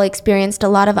couple experienced a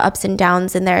lot of ups and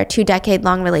downs in their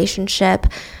 2-decade-long relationship.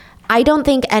 I don't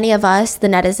think any of us, the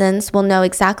netizens, will know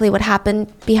exactly what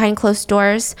happened behind closed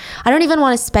doors. I don't even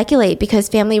want to speculate because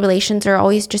family relations are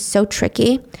always just so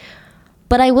tricky.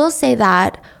 But I will say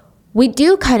that we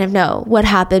do kind of know what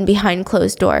happened behind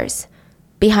closed doors,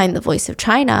 behind the Voice of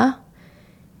China.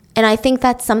 And I think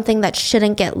that's something that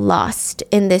shouldn't get lost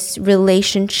in this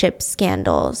relationship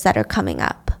scandals that are coming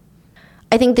up.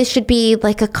 I think this should be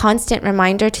like a constant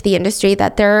reminder to the industry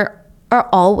that there are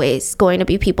always going to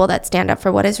be people that stand up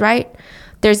for what is right.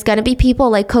 There's going to be people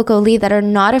like Coco Lee that are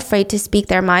not afraid to speak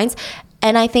their minds,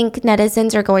 and I think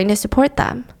netizens are going to support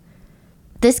them.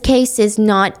 This case is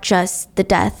not just the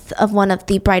death of one of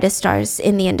the brightest stars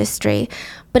in the industry,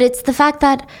 but it's the fact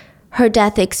that her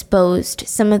death exposed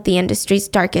some of the industry's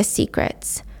darkest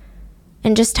secrets.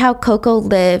 And just how Coco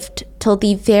lived till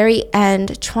the very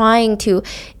end, trying to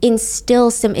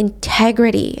instill some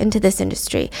integrity into this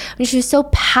industry. I mean, she was so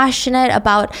passionate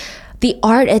about the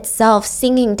art itself,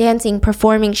 singing, dancing,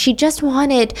 performing. She just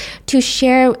wanted to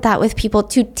share that with people,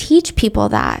 to teach people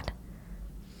that.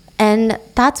 And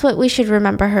that's what we should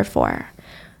remember her for.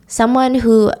 Someone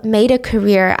who made a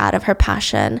career out of her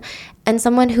passion, and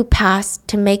someone who passed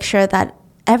to make sure that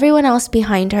everyone else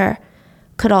behind her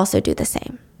could also do the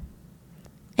same.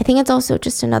 I think it's also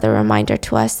just another reminder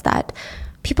to us that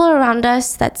people around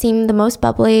us that seem the most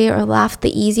bubbly or laugh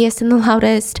the easiest and the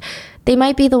loudest, they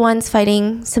might be the ones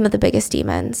fighting some of the biggest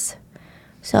demons.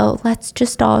 So let's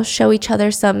just all show each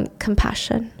other some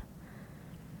compassion.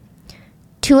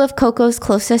 2 of Coco's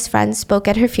closest friends spoke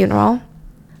at her funeral.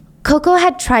 Coco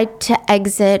had tried to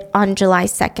exit on July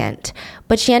 2nd,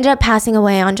 but she ended up passing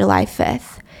away on July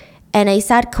 5th. And a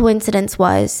sad coincidence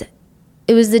was,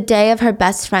 it was the day of her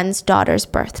best friend's daughter's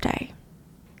birthday.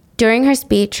 During her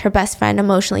speech, her best friend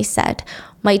emotionally said,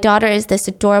 "My daughter is this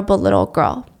adorable little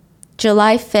girl.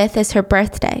 July 5th is her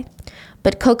birthday,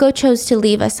 but Coco chose to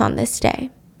leave us on this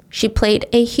day. She played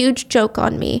a huge joke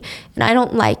on me, and I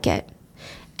don't like it.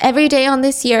 Every day on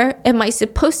this year, am I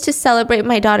supposed to celebrate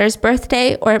my daughter's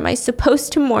birthday, or am I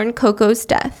supposed to mourn Coco's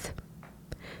death?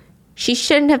 She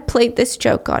shouldn't have played this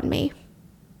joke on me."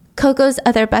 Coco's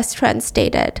other best friend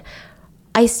stated,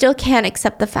 "I still can't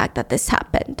accept the fact that this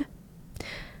happened.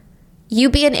 You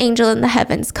be an angel in the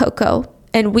heavens, Coco,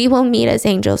 and we will meet as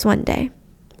angels one day.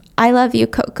 I love you,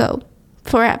 Coco,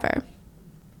 forever."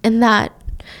 And that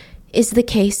is the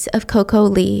case of Coco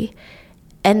Lee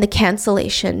and the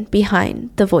cancellation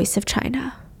behind the Voice of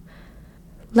China.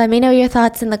 Let me know your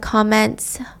thoughts in the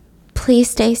comments. Please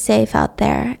stay safe out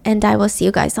there, and I will see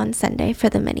you guys on Sunday for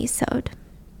the mini-sode.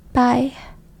 Bye.